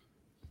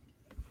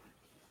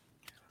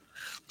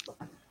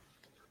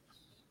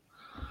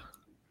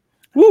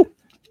 Woo!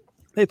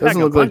 They pack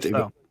Doesn't a look punch, like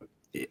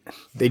though.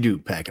 They do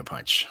pack a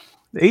punch.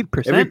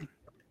 8%.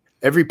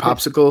 Every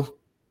popsicle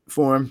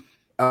form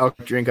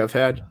alcohol drink I've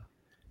had,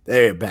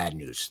 they're bad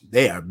news.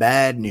 They are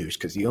bad news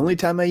because the only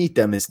time I eat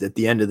them is at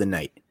the end of the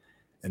night,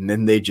 and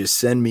then they just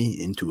send me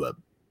into a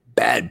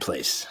bad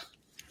place.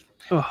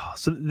 Oh,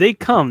 so they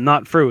come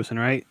not frozen,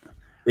 right?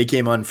 They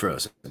came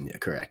unfrozen. Yeah,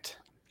 correct.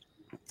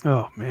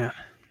 Oh man.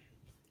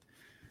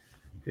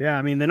 Yeah,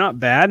 I mean they're not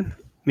bad. I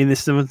mean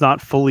this one's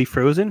not fully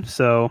frozen,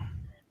 so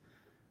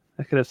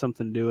that could have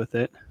something to do with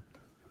it.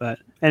 But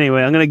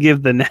anyway, I'm gonna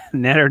give the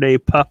Natter Day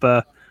Pup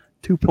a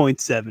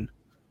 2.7.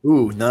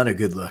 Ooh, not a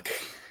good look.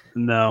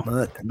 No,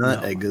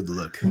 not a good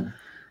look.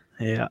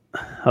 Yeah,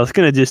 I was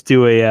gonna just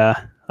do a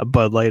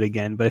Bud Light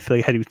again, but I feel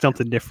like I had to do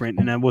something different,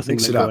 and I wasn't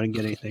gonna go out and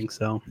get anything.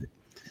 So,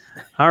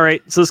 all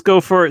right, so let's go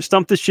for it.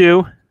 Stump the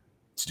Shoe.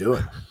 Let's do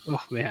it.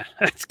 Oh man,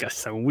 it's got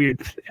some weird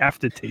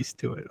aftertaste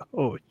to it.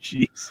 Oh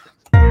jeez.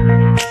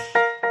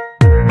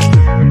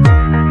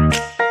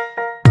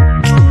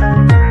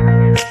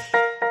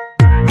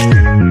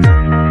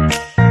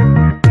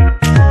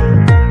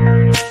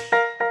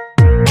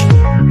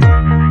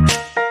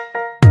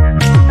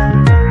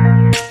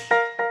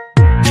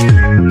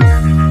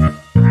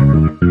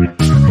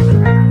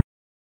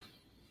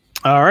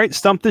 All right,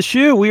 Stump the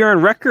Shoe. We are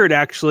on record,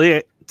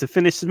 actually. To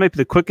finish, this might be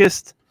the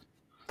quickest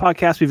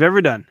podcast we've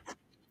ever done.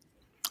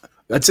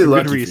 That's it,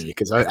 lucky for you,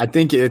 because I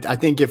think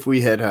if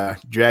we had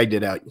dragged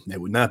it out, it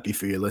would not be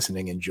for your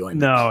listening enjoyment.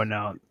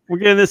 No. We're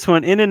getting this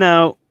one in and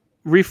out,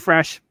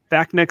 refresh,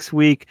 back next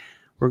week.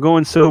 We're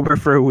going sober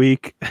for a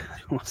week.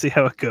 We'll see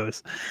how it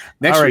goes.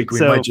 Next week, we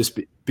might just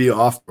be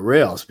off the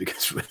rails,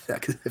 because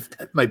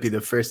that might be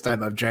the first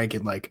time I've drank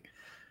in, like,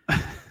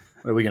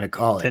 what are we going to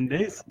call it? 10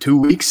 days? 2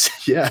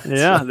 weeks? Yeah.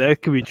 Yeah,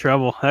 that could be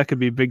trouble. That could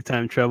be big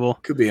time trouble.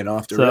 Could be an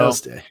off the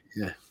rails day.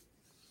 Yeah.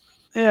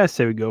 Yeah, I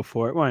say we go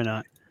for it. Why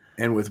not?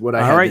 And with what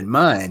I had in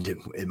mind,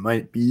 it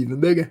might be even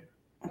bigger.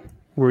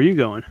 Where are you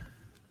going?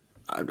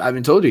 I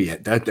haven't told you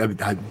yet. I've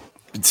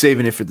been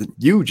saving it for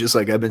you, just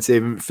like I've been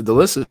saving it for the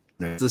listeners.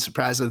 The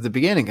surprise at the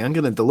beginning. I'm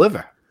going to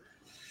deliver.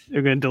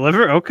 You're going to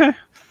deliver? Okay.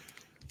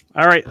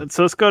 All right.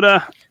 So let's go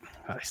to...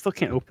 I still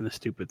can't open the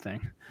stupid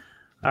thing.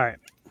 All right.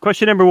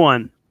 Question number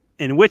 1.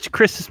 In which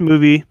Christmas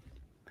movie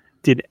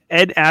did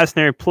Ed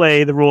Asner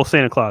play the role of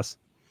Santa Claus?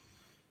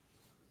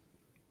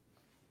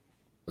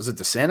 Was it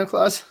the Santa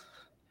Claus?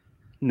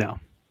 No.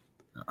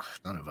 Oh,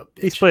 son of a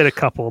bitch. He's played a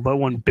couple, but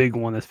one big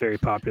one that's very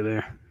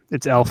popular.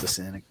 It's Elf. The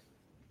Santa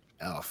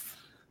Elf.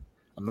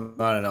 I'm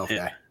not an Elf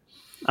guy.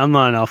 I'm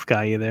not an Elf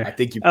guy either. I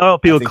think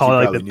people call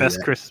it like the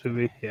best Christmas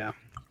movie. Yeah.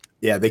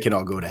 Yeah, they can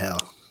all go to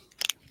hell.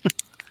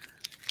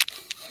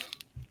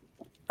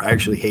 I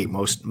actually hate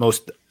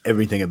most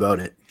everything about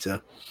it.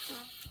 So.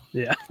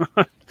 Yeah.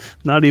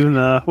 Not even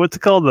what's it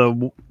called?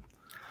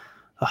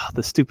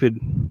 The stupid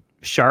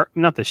shark.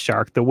 Not the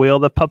shark. The whale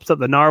that pops up.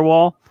 The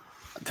narwhal.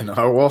 The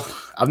narwhal?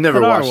 I've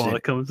never watched it.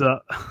 That comes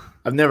up.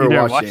 I've never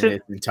watched it in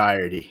its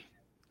entirety.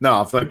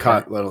 No, I've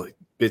caught little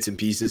bits and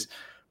pieces.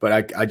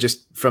 But I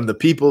just, from the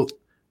people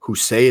who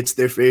say it's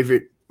their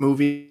favorite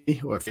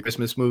movie or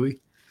Christmas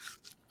movie,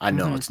 I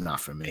know it's not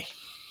for me.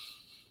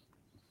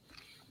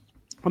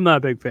 I'm not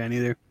a big fan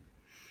either.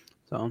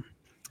 So, all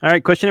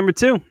right, question number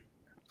 2.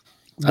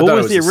 What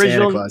was the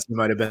original? Santa Claus. He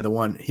might have been the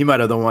one. He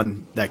might have the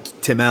one that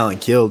Tim Allen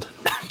killed.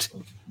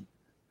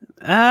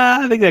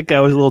 I think that guy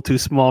was a little too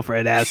small for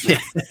Ed Asner.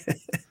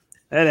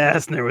 Ed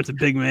Asner was a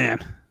big man.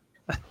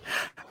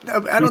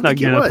 No, I don't think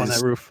he was. Up on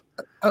that roof.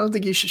 I don't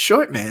think he's a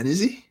short man, is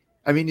he?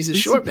 I mean, he's a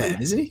short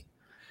man, isn't he?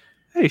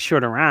 He's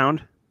short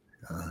around.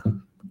 He's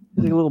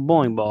like a little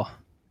bowling ball.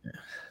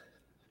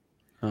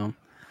 All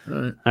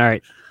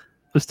right.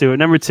 Let's do it.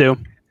 Number 2.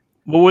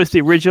 What was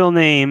the original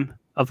name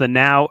of the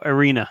Now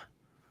Arena?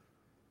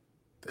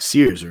 The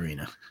Sears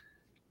Arena.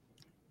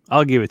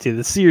 I'll give it to you.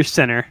 The Sears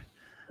Center.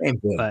 Same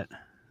thing. But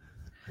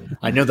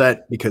I know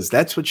that because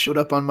that's what showed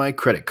up on my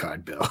credit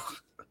card bill.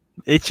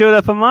 It showed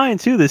up on mine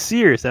too, the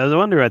Sears. I was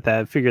wondering at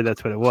that. I figured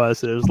that's what it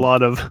was. There's a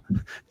lot of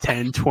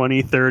 $10,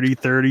 $20, $30,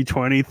 $30,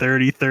 $20,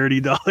 $30,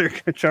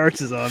 $30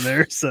 charges on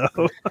there. So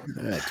all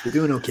right, we're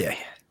doing okay.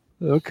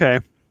 Okay.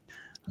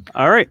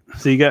 All right.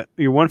 So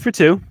you're 1 for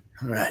 2.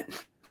 All right.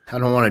 I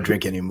don't want to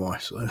drink anymore.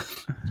 So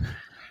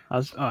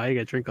I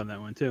got a drink on that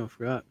one too. I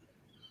forgot.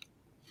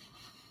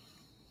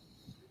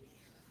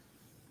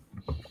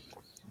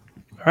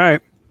 All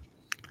right.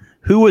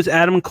 Who was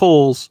Adam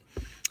Cole's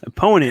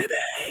opponent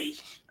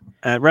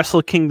at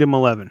Wrestle Kingdom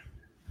 11?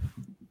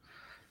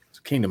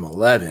 Kingdom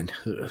 11.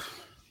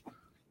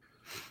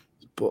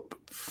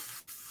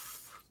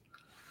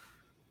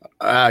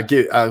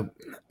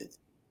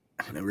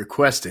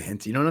 Request a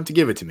hint. You don't have to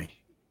give it to me.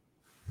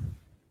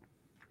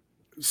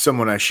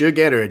 Someone I should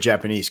get or a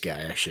Japanese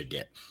guy I should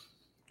get?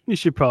 You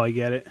should probably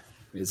get it.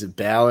 Is it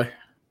Balor?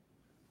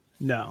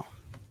 No.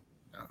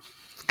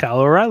 It's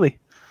Kyle O'Reilly.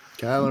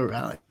 Kyle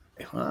O'Reilly.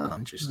 Wow,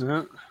 interesting.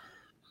 Yeah.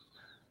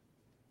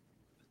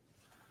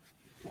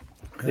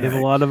 They have a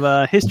lot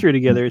of history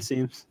together, it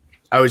seems.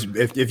 I was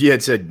if you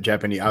had said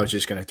Japanese, I was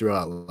just gonna throw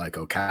out like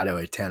Okada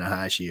or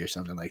Tanahashi or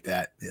something like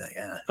that. Be like,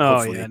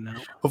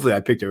 hopefully I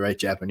picked the right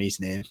Japanese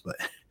name, but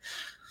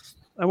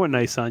I went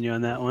nice on you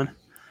on that one.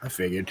 I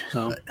figured.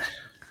 So.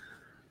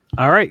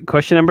 All right,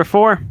 question number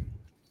 4.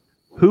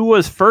 Who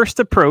was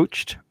first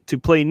approached to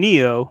play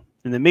Neo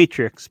in The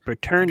Matrix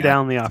but turned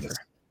down the offer?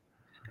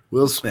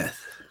 Will Smith.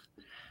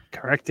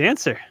 Correct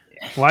answer.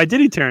 Why did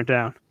he turn it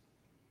down?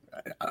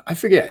 I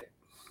forget.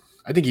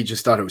 I think he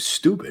just thought it was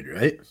stupid,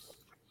 right?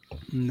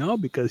 No,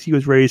 because he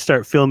was ready to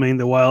start filming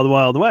The Wild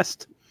Wild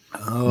West.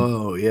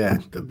 Oh, yeah.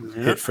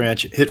 Hit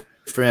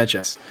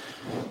franchise.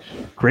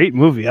 Great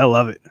movie. I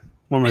love it.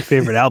 One of my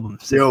favorite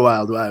albums. Real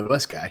Wild Wild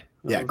West guy.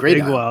 Yeah, great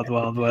Big album. Wild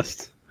Wild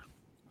West.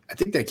 I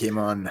think that came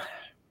on.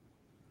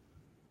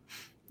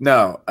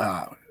 No,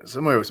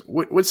 somewhere was.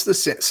 What's the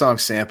song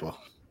sample?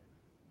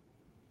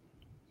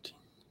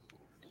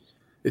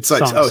 It's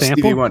like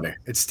Stevie Wonder.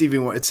 It's Stevie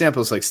Wonder. It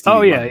samples like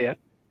Stevie Wonder.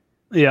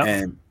 Oh yeah.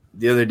 And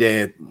the other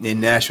day in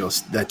Nashville,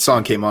 that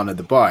song came on at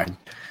the bar.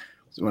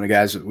 One of the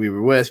guys that we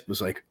were with was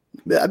like,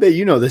 "I bet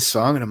you know this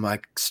song," and I'm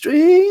like,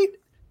 "Straight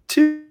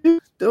to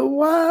the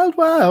Wild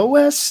Wild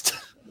West."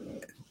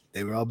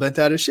 They were all bent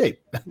out of shape.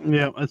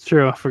 Yeah, that's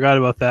true. I forgot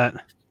about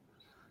that.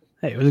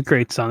 Hey, it was a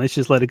great song. They should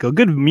just let it go.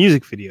 Good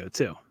music video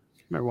too.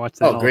 I remember watching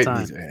that all the time.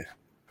 Music.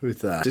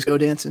 With disco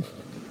dancing.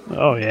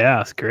 Oh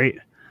yeah, it's great.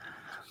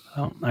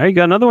 Well, there you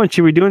go. Another one.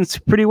 Should be doing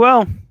pretty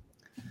well.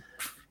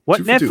 What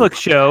 2 for 2. Netflix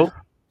show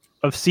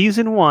of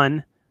season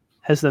 1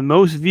 has the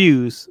most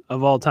views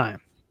of all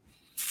time?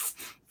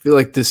 I feel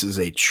like this is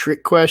a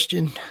trick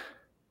question,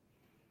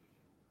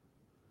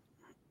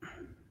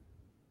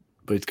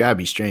 but it's gotta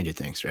be Stranger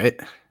Things, right?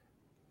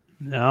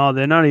 No,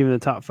 they're not even the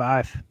top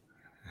 5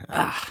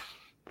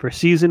 for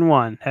season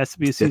 1. Has to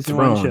be a The season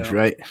 1 Thrones, show.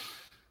 right?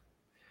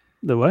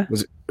 The what?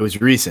 It was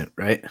recent,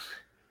 right?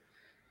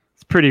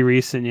 It's pretty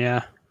recent,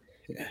 yeah.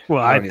 Yeah.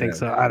 Well, I I don't think even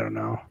so. know. I don't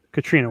know.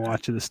 Katrina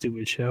watches the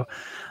stupid show.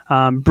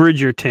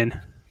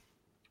 Bridgerton.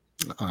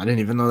 Oh, I didn't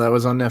even know that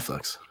was on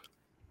Netflix.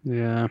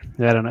 Yeah,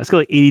 I don't know. It's got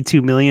like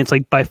 82 million. It's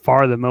like by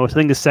far the most. I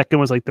think the second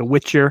was like The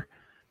Witcher,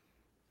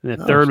 and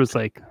the third was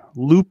like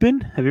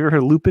Lupin. Have you ever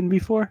heard of Lupin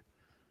before?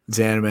 It's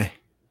anime.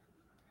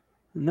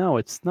 No,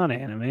 it's not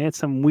anime. It's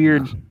some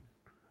weird.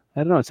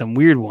 I don't know. It's some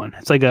weird one.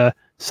 It's like a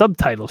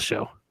subtitle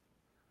show.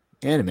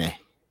 Anime.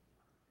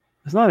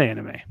 It's not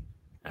anime.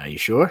 Are you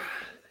sure?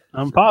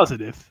 I'm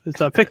positive. It's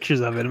got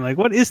pictures of it. I'm like,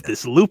 what is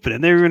this Lupin?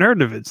 I've never even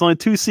heard of it. It's only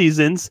 2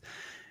 seasons.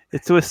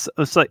 It's with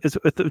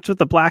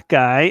a black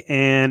guy,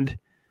 and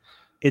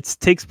it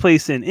takes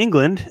place in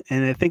England,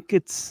 and I think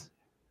it's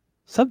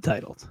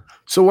subtitled.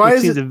 So why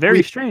is it a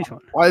very strange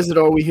one? Why is it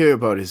all we hear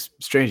about is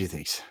Stranger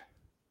Things?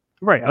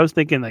 Right. I was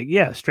thinking like,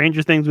 yeah,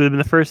 Stranger Things would have been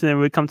the first thing that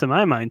would come to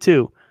my mind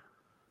too.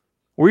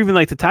 Or even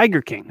like the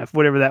Tiger King,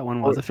 whatever that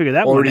one was. I figured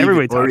that one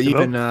everybody talked about. Or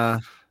even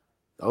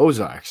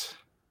Ozarks.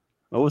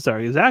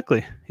 Ozark,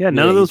 exactly. Yeah,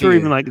 none of those were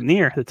even like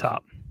near the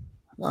top.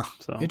 Oh,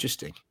 so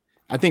interesting.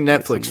 I think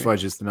Netflix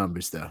fudges the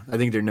numbers though. I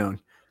think they're known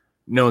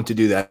to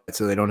do that,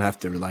 so they don't have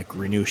to like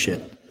renew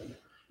shit.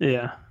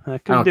 Yeah,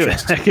 that could do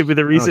it. That could be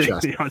the reason you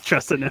don't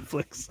trust the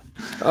Netflix.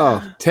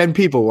 Oh, 10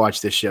 people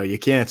watch this show. You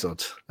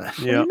canceled. What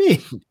do you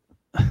mean?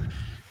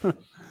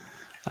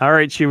 All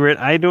right, Schubert.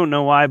 I don't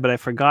know why, but I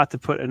forgot to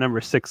put a number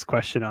 6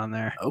 question on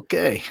there.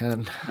 Okay.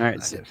 All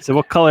right. So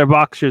what color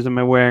boxers am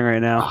I wearing right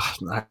now?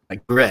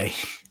 Like gray.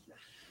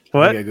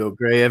 What? I gotta go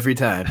gray every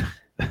time.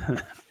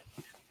 I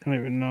don't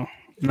even know.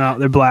 No,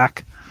 they're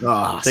black.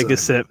 Oh, take a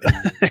sip.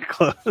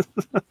 Close.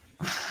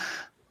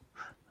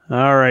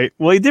 All right.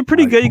 Well, you did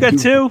pretty good. You got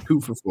 2.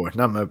 2 for 4.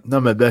 Not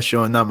my best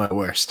show and not my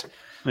worst.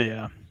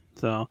 Yeah.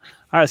 So, all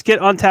right, let's get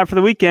on tap for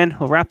the weekend.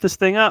 We'll wrap this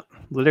thing up.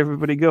 Let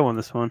everybody go on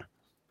this one.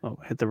 Oh,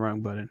 hit the wrong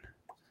button.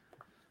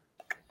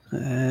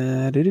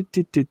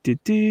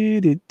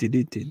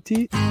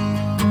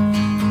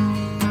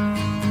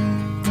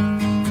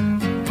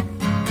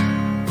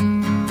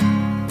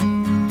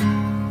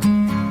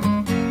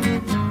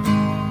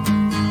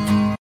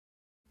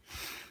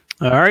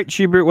 All right,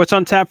 Schubert, what's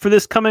on tap for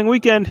this coming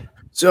weekend?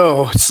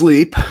 So,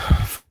 sleep,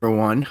 for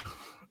one.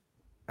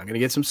 I'm going to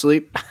get some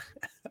sleep.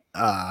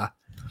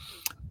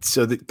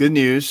 So, the good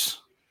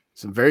news,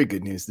 some very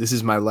good news. This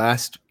is my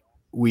last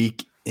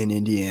week in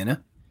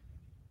Indiana.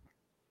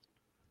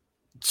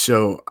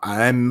 So,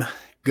 I'm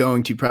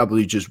going to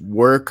probably just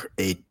work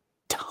a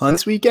ton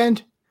this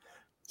weekend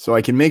so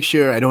I can make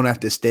sure I don't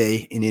have to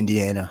stay in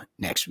Indiana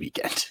next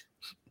weekend.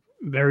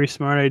 Very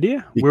smart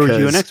idea. Where would you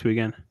go next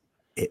weekend?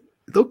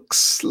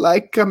 Looks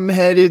like I'm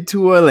headed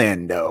to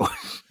Orlando.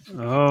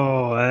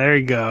 Oh, there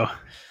you go.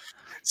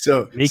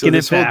 So this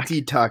whole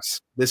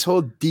detox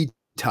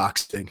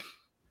thing,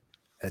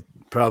 that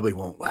probably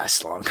won't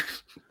last long.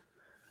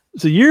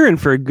 So you're in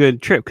for a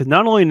good trip because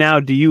not only now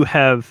do you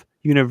have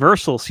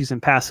Universal season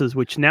passes,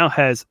 which now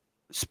has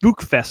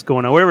Spook Fest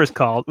going on, whatever it's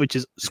called, which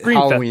is Scream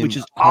Halloween, Fest, which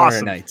is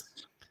awesome. Nights.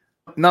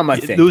 Not my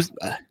thing.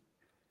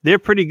 They're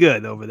pretty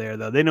good over there,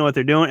 though. They know what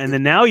they're doing, and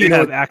then now you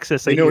have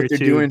access a year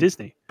to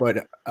Disney.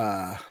 But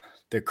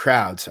the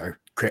crowds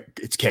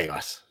it's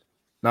chaos.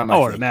 Not my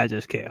thing. I'd imagine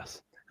it's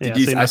chaos. Yeah,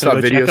 I saw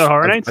videos.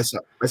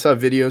 I saw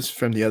videos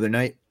from the other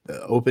night,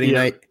 the opening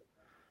night,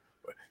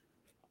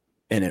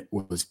 and it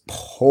was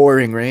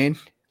pouring rain,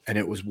 and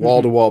it was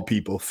wall to wall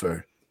people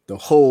for the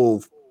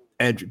whole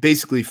entry,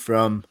 basically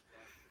from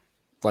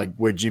like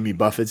where Jimmy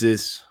Buffett's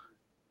is,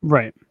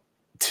 right,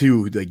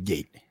 to the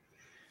gate.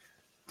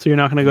 So you're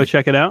not going to go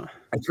check it out?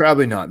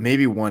 Probably not.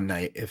 Maybe one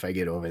night if I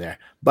get over there.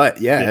 But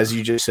yeah, as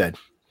you just said,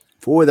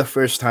 for the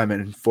first time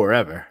in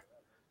forever,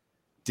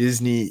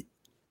 Disney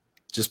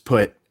just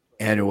put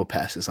annual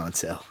passes on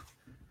sale.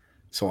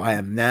 So I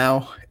am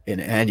now an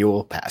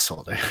annual pass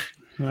holder.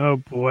 Oh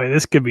boy,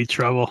 this could be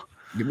trouble.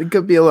 It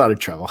could be a lot of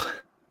trouble.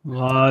 A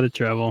lot of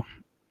trouble.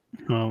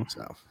 Oh.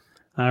 So.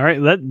 All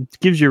right, that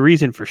gives you a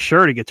reason for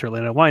sure to get to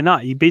Orlando. Why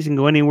not? You basically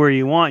go anywhere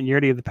you want, and you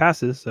already have the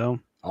passes, so.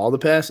 All the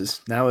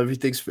passes. Now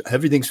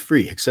everything's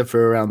free except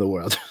for around the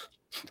world.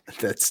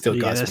 That still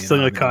costs me. That's still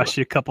going to cost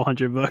you a couple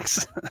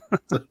 $100.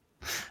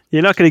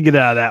 You're not going to get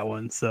out of that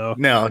one. So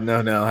no.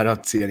 I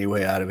don't see any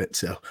way out of it.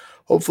 So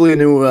hopefully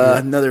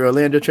another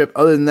Orlando trip.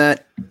 Other than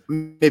that,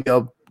 maybe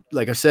I'll,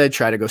 like I said,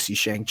 try to go see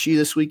Shang-Chi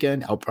this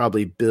weekend. I'll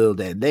probably build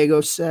a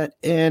Lego set,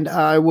 and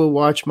I will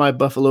watch my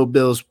Buffalo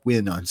Bills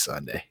win on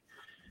Sunday.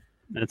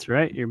 That's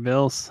right. Your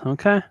Bills.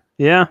 Okay.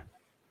 Yeah.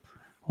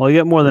 Well, you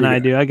get more than I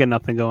do. I got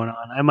nothing going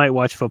on. I might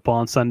watch football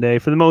on Sunday.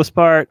 For the most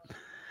part,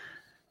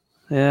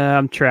 Yeah,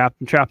 I'm trapped.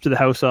 I'm trapped to the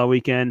house all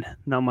weekend.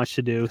 Not much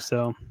to do,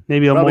 so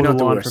maybe I'll Probably mow the not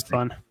the lawn worst for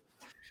fun.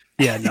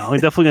 Yeah, no, I'm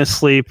definitely gonna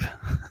sleep.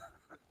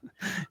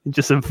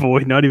 Just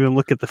avoid, not even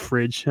look at the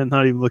fridge. I'm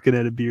not even looking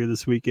at a beer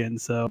this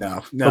weekend. So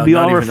No, I'll be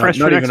all not refreshed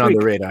for not next even on week.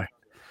 the radar.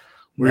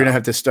 We're No. gonna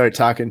have to start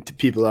talking to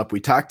people up. We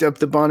talked up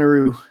the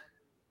Bonnaroo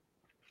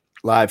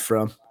live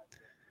from.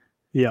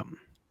 Yeah.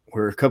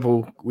 We're a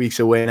couple weeks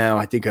away now.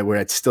 I think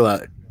we're still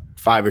at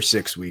 5 or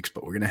 6 weeks,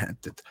 but we're gonna have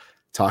to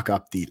talk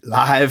up the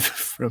live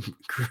from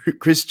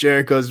Chris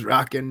Jericho's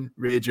Rockin'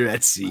 Rage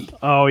at Sea.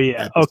 Oh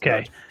yeah. episode.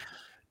 Okay.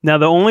 Now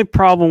the only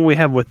problem we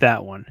have with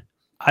that one,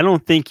 I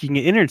don't think you can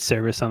get internet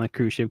service on the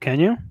cruise ship. Can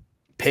you?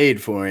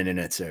 Paid for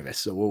internet service,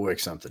 so we'll work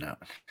something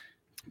out.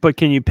 But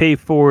can you pay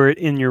for it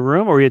in your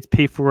room, or you have to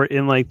pay for it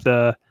in like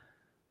the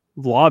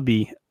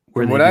lobby?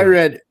 From what I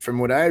read,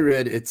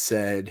 it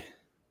said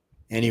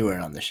anywhere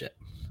on the ship.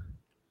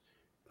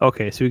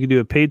 Okay, so we could do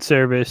a paid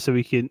service. So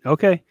we could.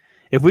 Okay,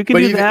 if we could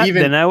do that,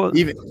 then I will.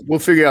 We'll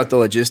figure out the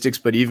logistics.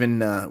 But even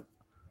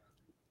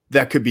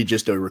that could be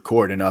just a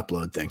record and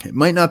upload thing. It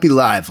might not be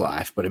live,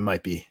 but it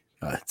might be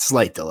a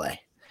slight delay.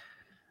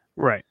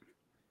 Right.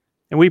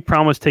 And we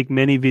promise to take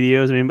many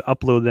videos and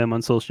upload them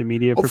on social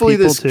media Hopefully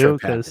for people this too.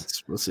 trip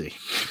happens. We'll see.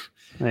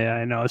 Yeah,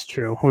 I know it's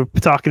true. We're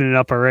talking it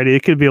up already.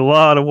 It could be a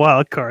lot of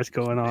wild cards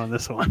going on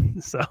this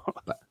one. So,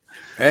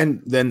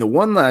 and then the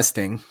one last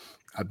thing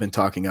I've been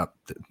talking up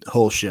the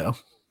whole show,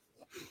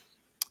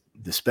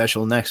 the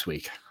special next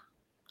week,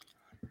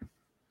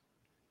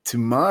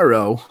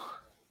 tomorrow,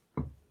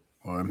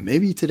 or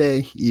maybe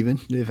today, even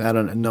if I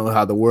don't know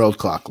how the world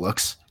clock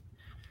looks,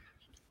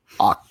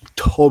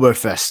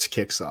 Oktoberfest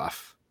kicks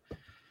off.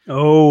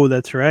 Oh,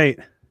 that's right.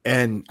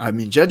 And I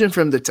mean, judging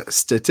from the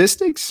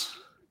statistics,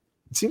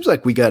 it seems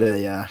like we got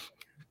a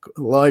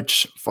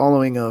large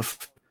following of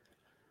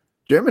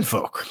German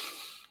folk.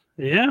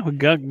 Yeah, we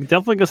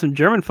definitely got some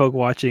German folk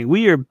watching.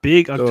 We are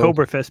big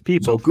Oktoberfest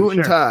people. So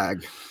Guten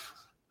Tag.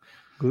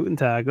 Guten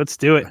Tag. Let's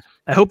do it.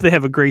 I hope they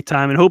have a great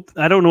time, and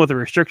I don't know what the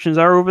restrictions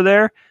are over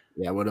there.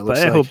 Yeah, what it looks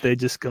like. I hope they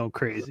just go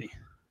crazy.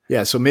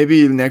 Yeah, so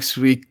maybe next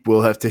week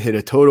we'll have to hit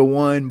a total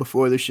one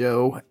before the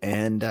show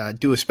and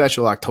do a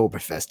special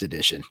Oktoberfest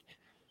edition.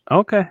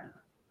 Okay.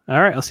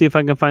 All right. I'll see if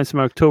I can find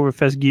some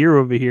Oktoberfest gear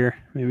over here.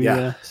 Maybe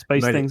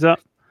spice things up.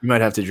 You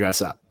might have to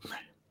dress up.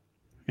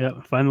 Yeah,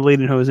 find the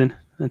Lederhosen.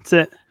 That's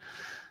it.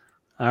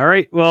 All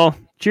right. Well,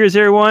 cheers,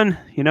 everyone.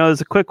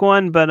 It's a quick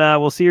one, but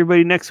we'll see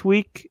everybody next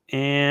week.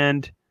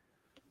 And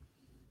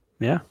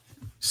yeah,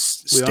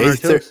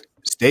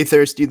 stay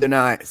thirsty than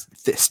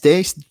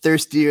stay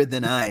thirstier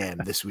than I am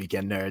this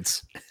weekend,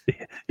 nerds.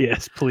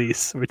 Yes,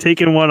 please. We're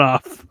taking one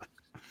off.